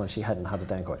horrific when she hadn't had a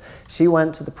day in court. She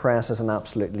went to the press as an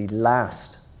absolutely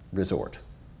last resort,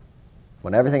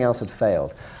 when everything else had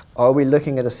failed. Are we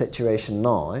looking at a situation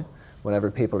now,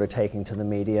 whenever people are taking to the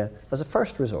media, as a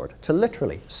first resort, to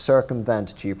literally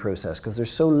circumvent due process, because there's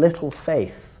so little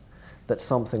faith that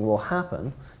something will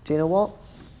happen? Do you know what?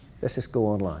 Let's just go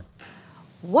online.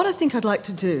 What I think I'd like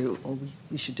to do, or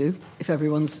we should do, if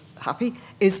everyone's happy,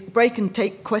 is break and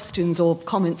take questions or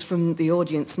comments from the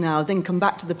audience now, then come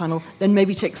back to the panel, then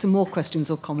maybe take some more questions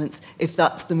or comments, if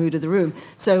that's the mood of the room.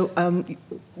 So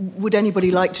would anybody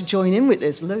like to join in with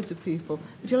this? Loads of people.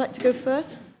 Would you like to go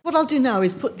first? What I'll do now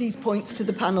is put these points to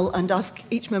the panel and ask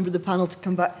each member of the panel to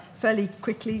come back fairly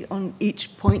quickly on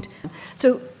each point.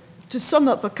 So, to sum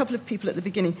up, a couple of people at the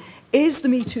beginning, is the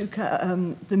Me Too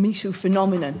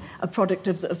phenomenon a product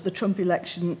of the Trump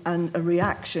election and a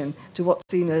reaction to what's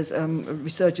seen as a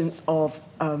resurgence of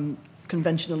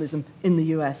conventionalism in the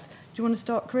US? Do you want to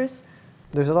start, Chris?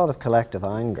 There's a lot of collective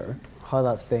anger. How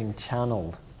that's being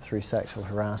channeled through sexual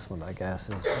harassment, I guess,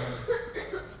 is...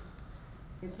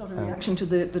 It's not a reaction to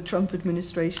the Trump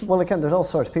administration? Well, again, there's all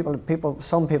sorts.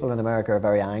 Some people in America are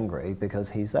very angry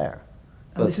because he's there.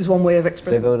 And this is one way of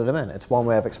expressing it. They voted him in. It's one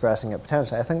way of expressing it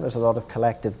potentially. I think there's a lot of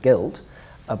collective guilt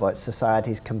about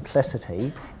society's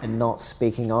complicity in not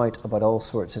speaking out about all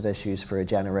sorts of issues for a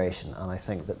generation. And I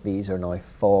think that these are now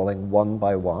falling one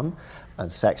by one,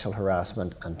 and sexual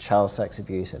harassment and child sex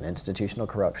abuse and institutional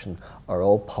corruption are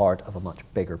all part of a much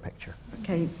bigger picture.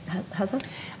 Okay, Heather?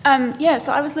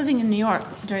 So I was living in New York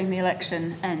during the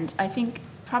election, and I think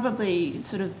probably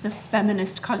sort of the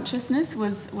feminist consciousness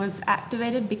was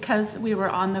activated because we were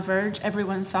on the verge.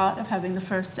 Everyone thought of having the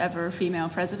first ever female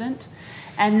president.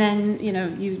 And then,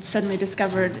 you suddenly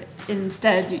discovered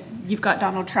instead you've got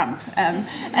Donald Trump.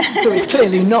 So it's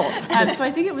clearly not. So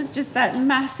I think it was just that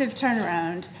massive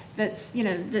turnaround that's,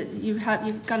 that you've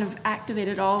kind of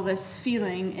activated all this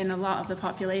feeling in a lot of the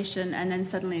population, and then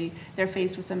suddenly they're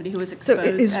faced with somebody who was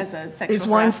exposed as a sexual Is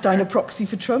Weinstein harasser. a proxy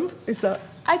for Trump? Is that...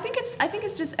 I think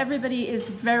it's just everybody is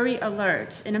very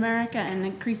alert in America and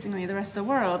increasingly the rest of the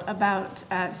world about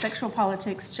sexual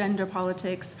politics, gender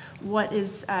politics. What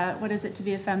is it to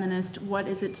be a feminist? What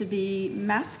is it to be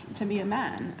a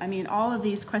man? I mean, all of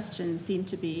these questions seem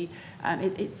to be.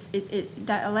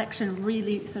 That election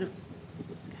really sort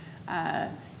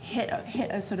of hit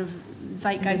a sort of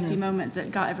zeitgeisty moment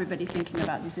that got everybody thinking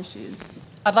about these issues.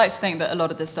 I'd like to think that a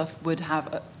lot of this stuff would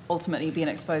have ultimately been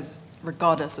exposed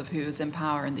regardless of who is in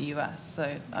power in the US.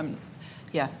 So, I'm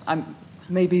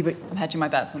maybe, but I'm hedging my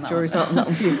bets on that. Jury's out on that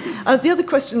one for you. The other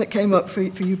question that came up for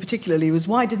you particularly was,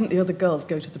 why didn't the other girls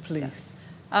go to the police?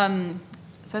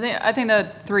 So I think there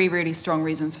are three really strong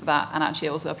reasons for that, and actually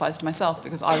it also applies to myself,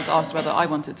 because I was asked whether I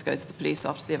wanted to go to the police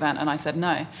after the event, and I said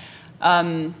no.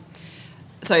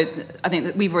 So I think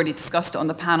that we've already discussed it on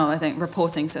the panel. I think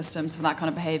reporting systems for that kind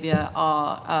of behaviour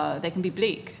they can be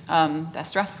bleak. They're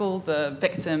stressful. The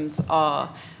victims are,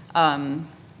 they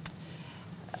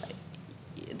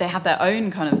have their own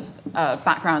kind of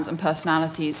backgrounds and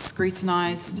personalities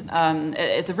scrutinised.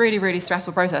 It's a really, really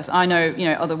stressful process. I know,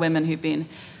 other women who've been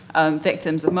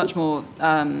victims of much more,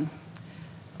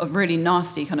 of really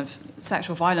nasty kind of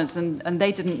sexual violence, and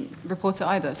they didn't report it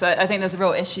either. So I think there's a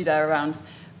real issue there around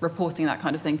reporting that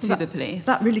kind of thing to the police.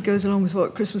 That really goes along with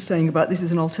what Chris was saying about this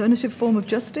is an alternative form of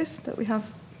justice that we have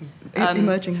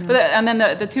emerging now. And then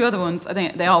the two other ones, I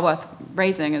think they are worth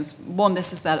raising, is one,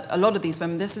 a lot of these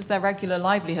women, this is their regular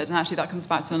livelihood, and actually that comes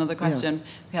back to another question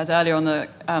we had earlier on the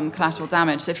collateral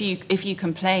damage. So if you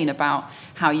complain about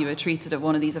how you were treated at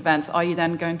one of these events, are you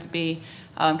then going to be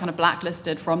kind of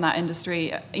blacklisted from that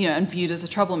industry, and viewed as a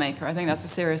troublemaker? I think that's a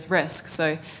serious risk.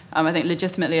 So I think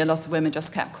legitimately a lot of women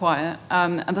just kept quiet.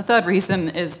 And the third reason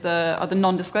are the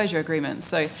non-disclosure agreements.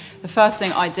 So the first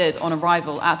thing I did on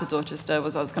arrival at the Dorchester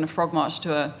was I was kind of frog marched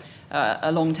to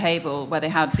a long table where they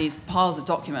had these piles of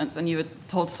documents, and you were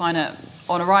told to sign it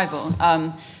on arrival.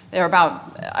 They were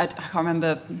about, I can't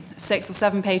remember, 6 or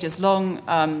 7 pages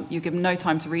long. You give no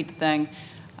time to read the thing.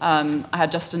 I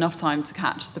had just enough time to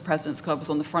catch the Presidents Club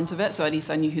was on the front of it, so at least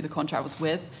I knew who the contract was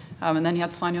with. And then you had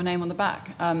to sign your name on the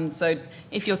back. So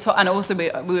if you're and also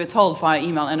we were told via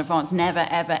email in advance, never,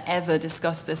 ever, ever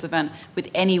discuss this event with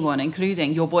anyone,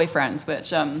 including your boyfriends,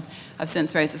 which I've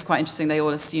since raised is quite interesting. They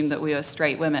all assumed that we were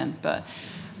straight women. But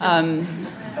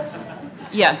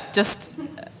just...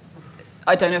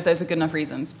 I don't know if those are good enough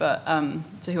reasons, but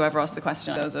to whoever asked the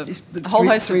question, there was a whole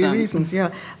host of them. Three reasons,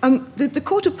 yeah. The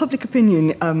court of public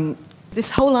opinion, this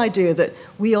whole idea that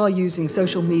we are using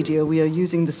social media, we are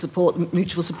using the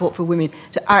mutual support for women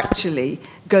to actually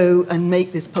go and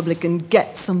make this public and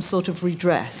get some sort of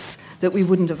redress that we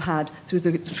wouldn't have had through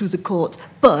the courts.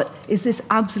 But is this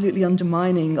absolutely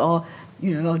undermining our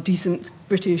decent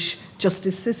British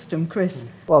justice system, Chris?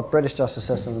 Well, British justice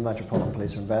system, the Metropolitan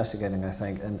Police are investigating, I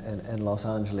think, in Los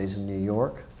Angeles and New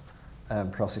York.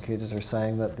 Prosecutors are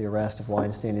saying that the arrest of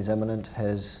Weinstein is imminent.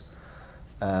 His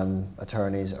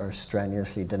attorneys are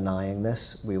strenuously denying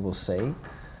this. We will see.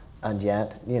 And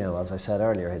yet, as I said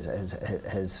earlier,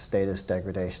 his status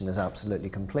degradation is absolutely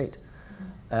complete.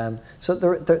 So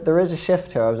there is a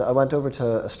shift here. I went over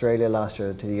to Australia last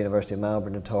year to the University of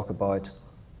Melbourne to talk about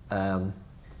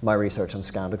my research on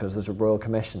scandal, because there's a Royal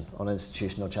Commission on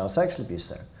Institutional Child Sexual Abuse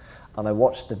there. And I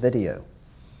watched the video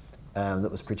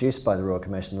that was produced by the Royal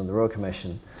Commission, and the Royal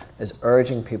Commission is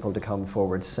urging people to come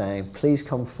forward, saying, please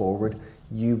come forward,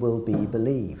 you will be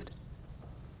believed.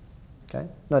 Okay?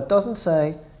 Now, it doesn't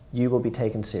say you will be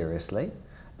taken seriously,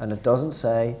 and it doesn't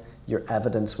say your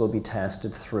evidence will be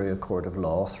tested through a court of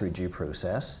law, through due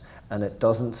process, and it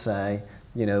doesn't say,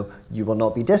 you will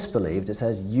not be disbelieved. It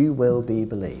says you will be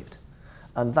believed.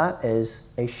 And that is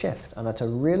a shift, and it's a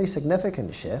really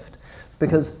significant shift,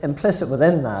 because implicit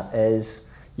within that is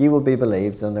you will be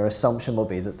believed, and their assumption will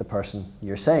be that the person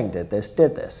you're saying did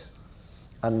this.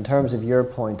 And in terms of your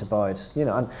point about,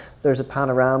 and there's a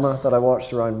panorama that I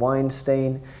watched around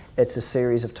Weinstein. It's a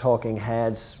series of talking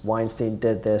heads. Weinstein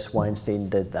did this, Weinstein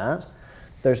did that.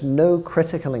 There's no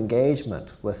critical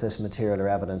engagement with this material or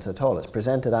evidence at all. It's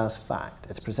presented as fact.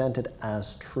 It's presented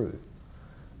as true.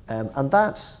 And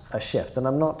that's a shift, and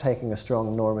I'm not taking a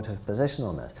strong normative position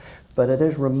on this, but it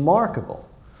is remarkable,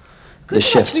 the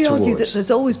shift towards... Could you actually argue that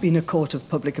there's always been a court of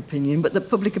public opinion, but that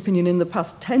public opinion in the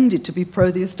past tended to be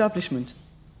pro the establishment?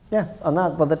 Yeah, and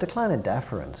the decline in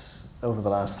deference over the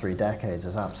last 3 decades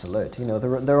is absolute.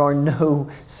 There are no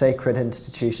sacred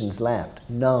institutions left,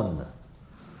 none.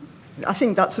 I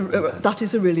think that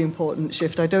is a really important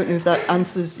shift. I don't know if that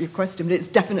answers your question, but it's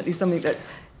definitely something that's...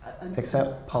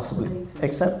 Except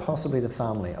possibly the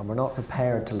family, and we're not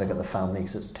prepared to look at the family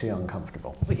because it's too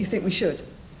uncomfortable. But you think we should?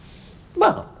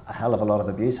 Well, a hell of a lot of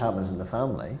abuse happens in the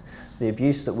family. The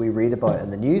abuse that we read about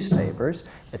in the newspapers,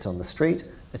 it's on the street,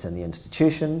 it's in the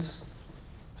institutions,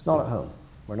 it's not at home.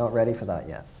 We're not ready for that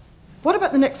yet. What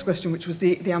about the next question, which was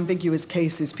the ambiguous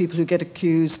cases, people who get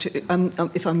accused,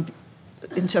 if I'm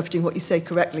interpreting what you say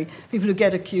correctly, people who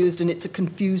get accused and it's a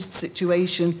confused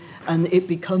situation and it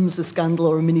becomes a scandal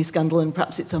or a mini scandal and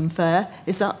perhaps it's unfair?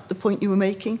 Is that the point you were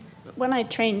making? When I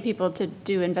train people to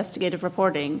do investigative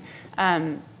reporting,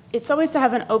 it's always to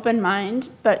have an open mind,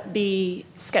 but be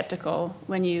skeptical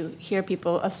when you hear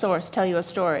people, a source, tell you a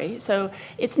story. So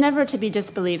it's never to be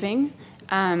disbelieving,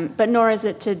 but nor is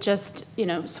it to just,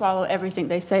 swallow everything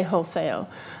they say wholesale.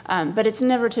 But it's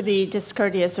never to be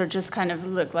discourteous or just kind of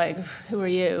look like, who are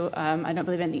you? I don't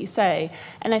believe anything you say.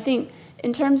 And I think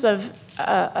in terms of,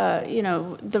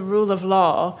 the rule of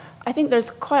law, I think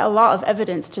there's quite a lot of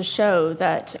evidence to show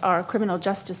that our criminal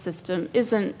justice system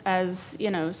isn't as,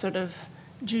 sort of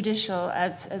judicial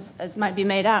as might be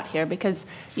made out here, because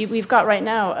we've got right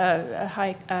now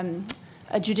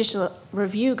a judicial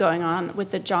review going on with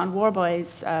the John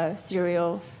Warboys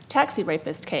serial taxi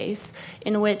rapist case,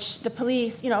 in which the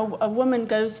police, a woman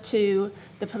goes to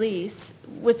the police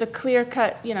with a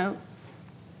clear-cut,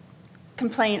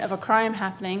 complaint of a crime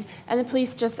happening, and the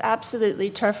police just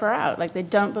absolutely turf her out. Like, they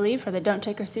don't believe her, they don't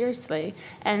take her seriously.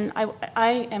 And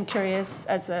I am curious,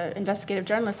 as an investigative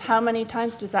journalist, how many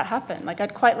times does that happen? Like,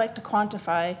 I'd quite like to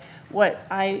quantify what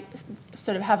I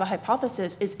sort of have a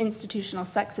hypothesis is institutional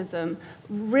sexism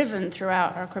riven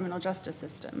throughout our criminal justice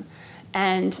system.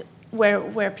 And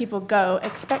where people go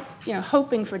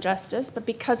hoping for justice, but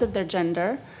because of their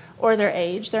gender or their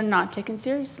age, they're not taken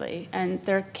seriously, and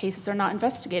their cases are not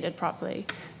investigated properly.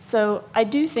 So I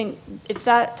do think if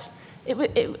that,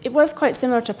 it was quite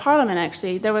similar to Parliament,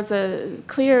 actually. There was a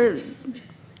clear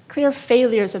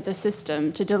failures of the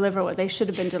system to deliver what they should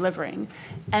have been delivering.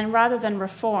 And rather than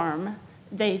reform,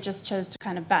 they just chose to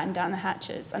kind of batten down the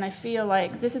hatches. And I feel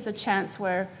like this is a chance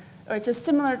where, or it's a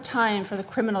similar time for the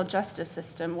criminal justice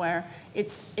system where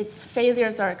its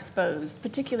failures are exposed,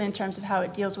 particularly in terms of how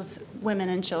it deals with women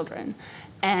and children.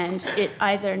 And it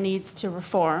either needs to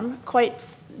reform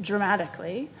quite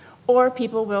dramatically, or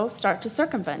people will start to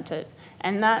circumvent it.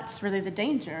 And that's really the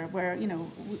danger where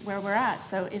we're at.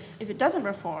 So if it doesn't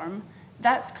reform,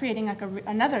 that's creating like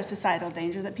another societal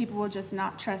danger, that people will just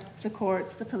not trust the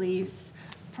courts, the police,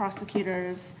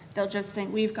 prosecutors. They'll just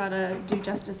think we've got to do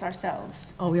justice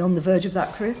ourselves. Are we on the verge of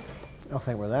that, Chris? I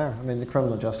think we're there. I mean, the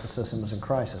criminal justice system is in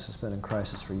crisis. It's been in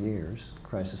crisis for years,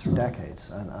 crisis for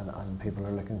decades, and people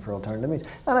are looking for alternative means.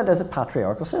 And it is a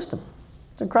patriarchal system.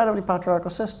 It's an incredibly patriarchal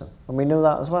system, and we know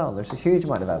that as well. There's a huge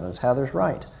amount of evidence. Heather's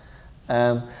right.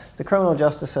 The criminal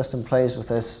justice system plays with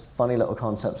this funny little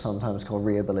concept sometimes called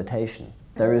rehabilitation.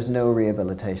 There is no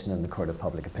rehabilitation in the court of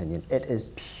public opinion. It is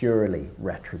purely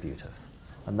retributive.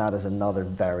 And that is another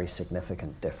very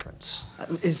significant difference.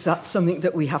 Is that something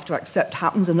that we have to accept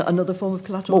happens in another form of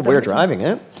collateral damage? Well, we're driving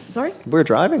it. Sorry? We're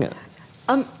driving it.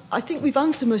 I think we've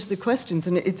answered most of the questions,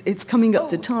 and it's coming up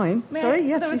to time. Sorry?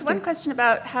 Yeah, there was one question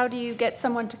about how do you get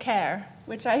someone to care,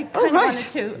 which I wanted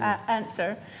to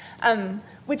answer,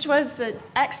 which was that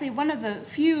actually one of the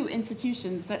few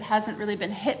institutions that hasn't really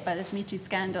been hit by this Me Too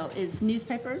scandal is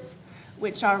newspapers,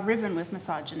 which are riven with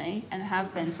misogyny and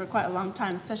have been for quite a long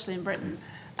time, especially in Britain.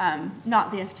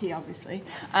 Not the FT, obviously.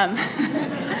 And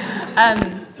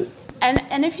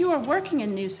if you were working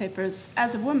in newspapers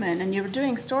as a woman and you were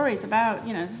doing stories about,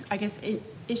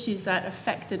 issues that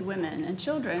affected women and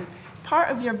children,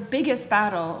 part of your biggest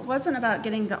battle wasn't about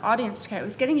getting the audience to care, it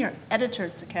was getting your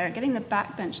editors to care, getting the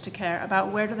backbench to care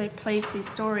about where do they place these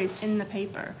stories in the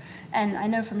paper. And I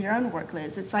know from your own work,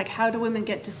 Liz, it's like, how do women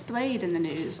get displayed in the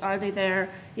news? Are they there,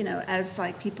 as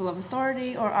like people of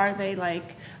authority, or are they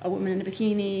like a woman in a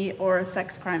bikini or a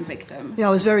sex crime victim? Yeah, I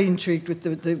was very intrigued with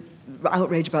the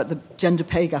outrage about the gender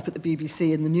pay gap at the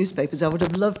BBC in the newspapers. I would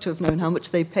have loved to have known how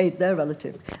much they paid their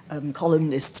relative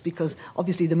columnists, because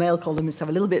obviously the male columnists have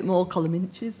a little bit more column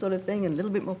inches sort of thing and a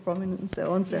little bit more prominent and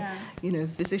so on. So,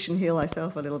 physician heal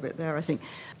thyself a little bit there, I think.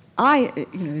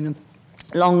 In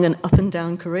a long and up and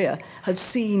down career, have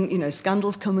seen,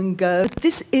 scandals come and go.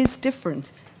 This is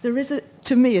different. There is,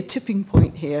 to me, a tipping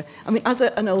point here. I mean, as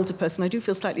an older person, I do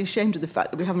feel slightly ashamed of the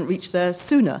fact that we haven't reached there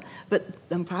sooner. But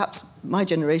then perhaps my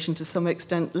generation, to some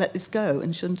extent, let this go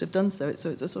and shouldn't have done so.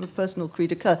 So it's a sort of personal cri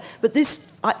de coeur. But this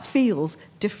feels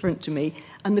different to me.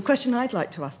 And the question I'd like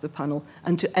to ask the panel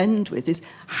and to end with is,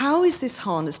 how is this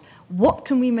harnessed? What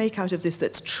can we make out of this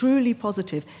that's truly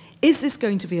positive? Is this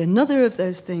going to be another of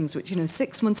those things which,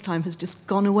 6 months' time has just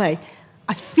gone away?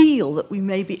 I feel that we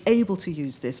may be able to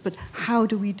use this, but how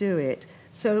do we do it?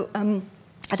 So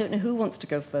I don't know who wants to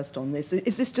go first on this.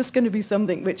 Is this just going to be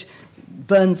something which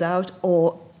burns out,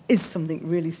 or is something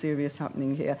really serious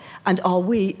happening here? And are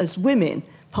we, as women,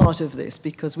 part of this?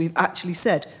 Because we've actually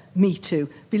said, Me Too.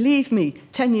 Believe me,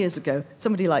 10 years ago,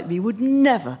 somebody like me would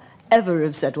never, ever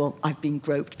have said, well, I've been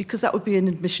groped, because that would be an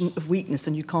admission of weakness,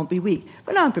 and you can't be weak.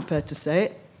 But now I'm prepared to say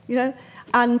it, you know?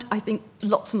 And I think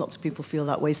lots and lots of people feel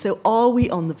that way. So are we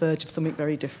on the verge of something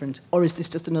very different? Or is this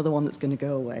just another one that's going to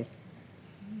go away?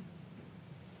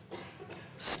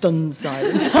 Stunned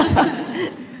silence.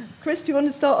 Chris, do you want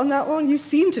to start on that one? You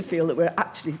seem to feel that we're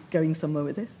actually going somewhere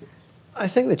with this. I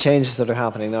think the changes that are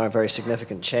happening now are very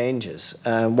significant changes.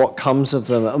 What comes of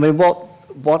them? I mean, what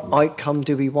outcome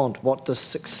do we want? What does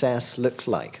success look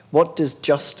like? What does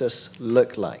justice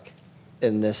look like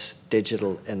in this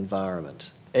digital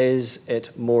environment? Is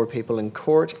it more people in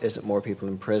court? Is it more people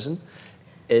in prison?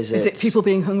 Is it people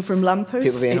being hung from lampposts?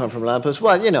 People being hung from lampposts?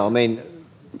 Well, you know, I mean,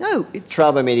 no, it's...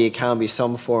 trial by media can be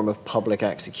some form of public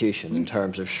execution in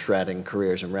terms of shredding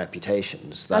careers and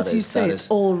reputations. That As you say, it's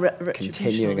all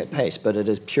continuing at pace, but it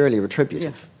is purely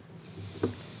retributive. Yeah.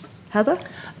 Heather?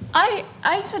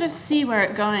 I sort of see where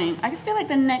it's going. I feel like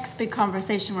the next big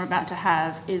conversation we're about to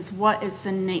have is, what is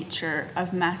the nature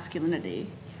of masculinity?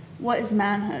 What is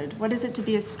manhood? What is it to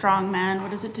be a strong man?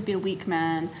 What is it to be a weak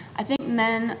man? I think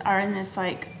men are in this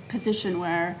like position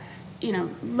where, you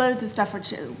know, loads of stuff.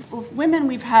 Women,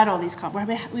 we've had all these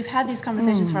we've had these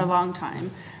conversations for a long time,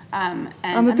 and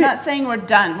I'm not saying we're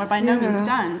done. We're by no means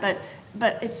done,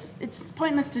 but it's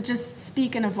pointless to just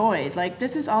speak in a void. Like,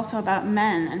 this is also about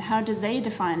men, and how do they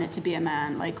define it to be a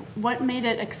man? Like, what made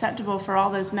it acceptable for all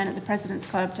those men at the Presidents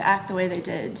Club to act the way they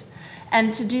did,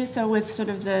 and to do so with sort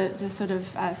of the sort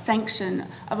of sanction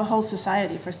of a whole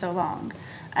society for so long?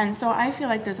 And so I feel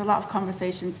like there's a lot of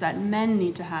conversations that men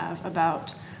need to have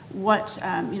about what,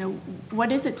 you know,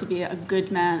 what is it to be a good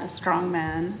man, a strong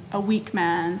man, a weak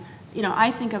man? You know,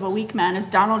 I think of a weak man as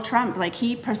Donald Trump. Like,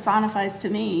 he personifies to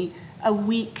me a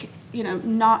weak, you know,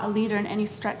 not a leader in any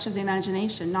stretch of the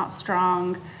imagination, not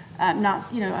strong,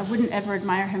 not, you know, I wouldn't ever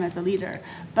admire him as a leader.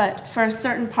 But for a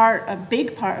certain part, a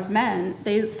big part of men,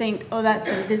 they think, oh, that's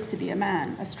what it is to be a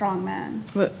man, a strong man.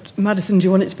 But Madison, do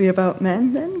you want it to be about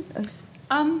men then?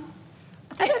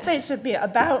 I didn't say it should be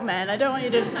about men. I don't want you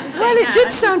to say well, it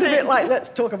did sound a bit like, let's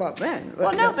talk about men.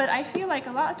 Well, no, but I feel like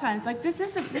a lot of times, like, this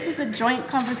is a joint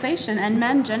conversation, and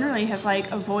men generally have, like,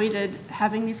 avoided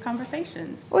having these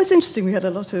conversations. Well, it's interesting. We had a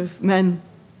lot of men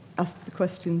ask the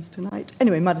questions tonight.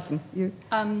 Anyway, Madison, you?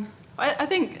 I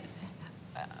think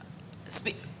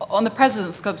on the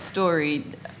President's Club story,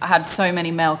 I had so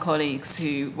many male colleagues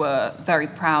who were very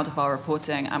proud of our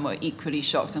reporting and were equally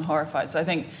shocked and horrified. So I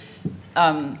think...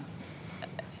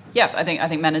 yeah, I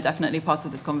think men are definitely part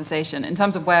of this conversation. In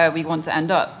terms of where we want to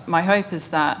end up, my hope is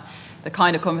that the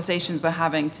kind of conversations we're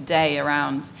having today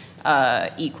around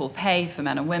equal pay for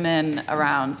men and women,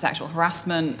 around sexual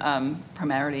harassment,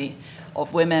 primarily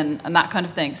of women, and that kind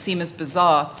of thing, seem as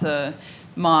bizarre to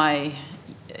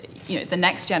the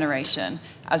next generation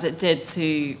as it did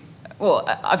to... Well,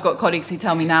 I've got colleagues who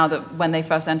tell me now that when they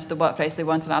first entered the workplace, they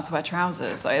weren't allowed to wear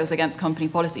trousers. So it was against company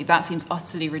policy. That seems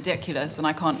utterly ridiculous, and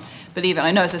I can't believe it.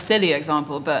 I know it's a silly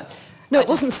example, but... No, it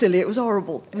wasn't silly. It was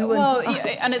horrible. Well,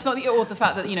 and it's not the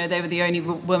fact that, you know, they were the only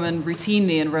woman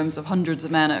routinely in rooms of hundreds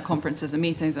of men at conferences and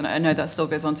meetings, and I know that still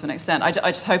goes on to an extent. I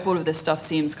just hope all of this stuff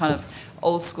seems kind of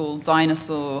old school,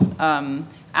 dinosaur,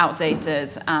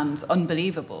 outdated, and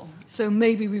unbelievable. So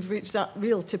maybe we've reached that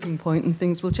real tipping point and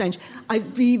things will change.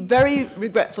 I'd be very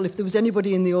regretful if there was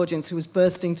anybody in the audience who was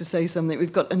bursting to say something.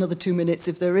 We've got another 2 minutes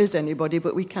if there is anybody,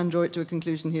 but we can draw it to a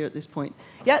conclusion here at this point.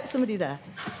 Yeah, somebody there.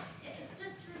 It's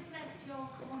just to reflect your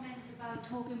comment about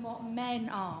talking what men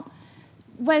are.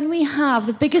 When we have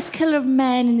the biggest killer of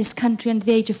men in this country under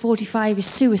the age of 45 is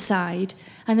suicide,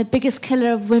 and the biggest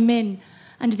killer of women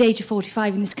under the age of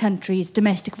 45 in this country is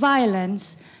domestic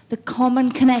violence, the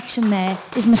common connection there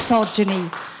is misogyny.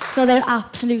 So they're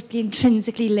absolutely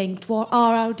intrinsically linked. What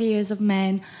are our ideas of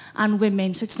men and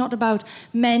women? So it's not about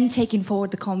men taking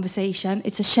forward the conversation.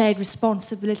 It's a shared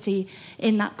responsibility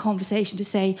in that conversation to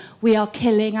say we are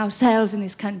killing ourselves in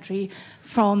this country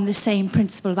from the same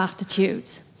principle of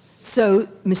attitudes. So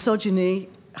misogyny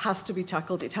has to be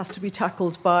tackled. It has to be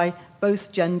tackled by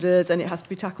both genders, and it has to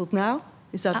be tackled now.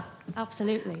 Is that...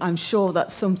 Absolutely. I'm sure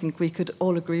that's something we could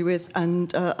all agree with,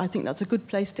 and I think that's a good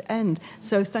place to end.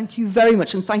 So thank you very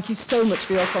much, and thank you so much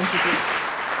for your contribution.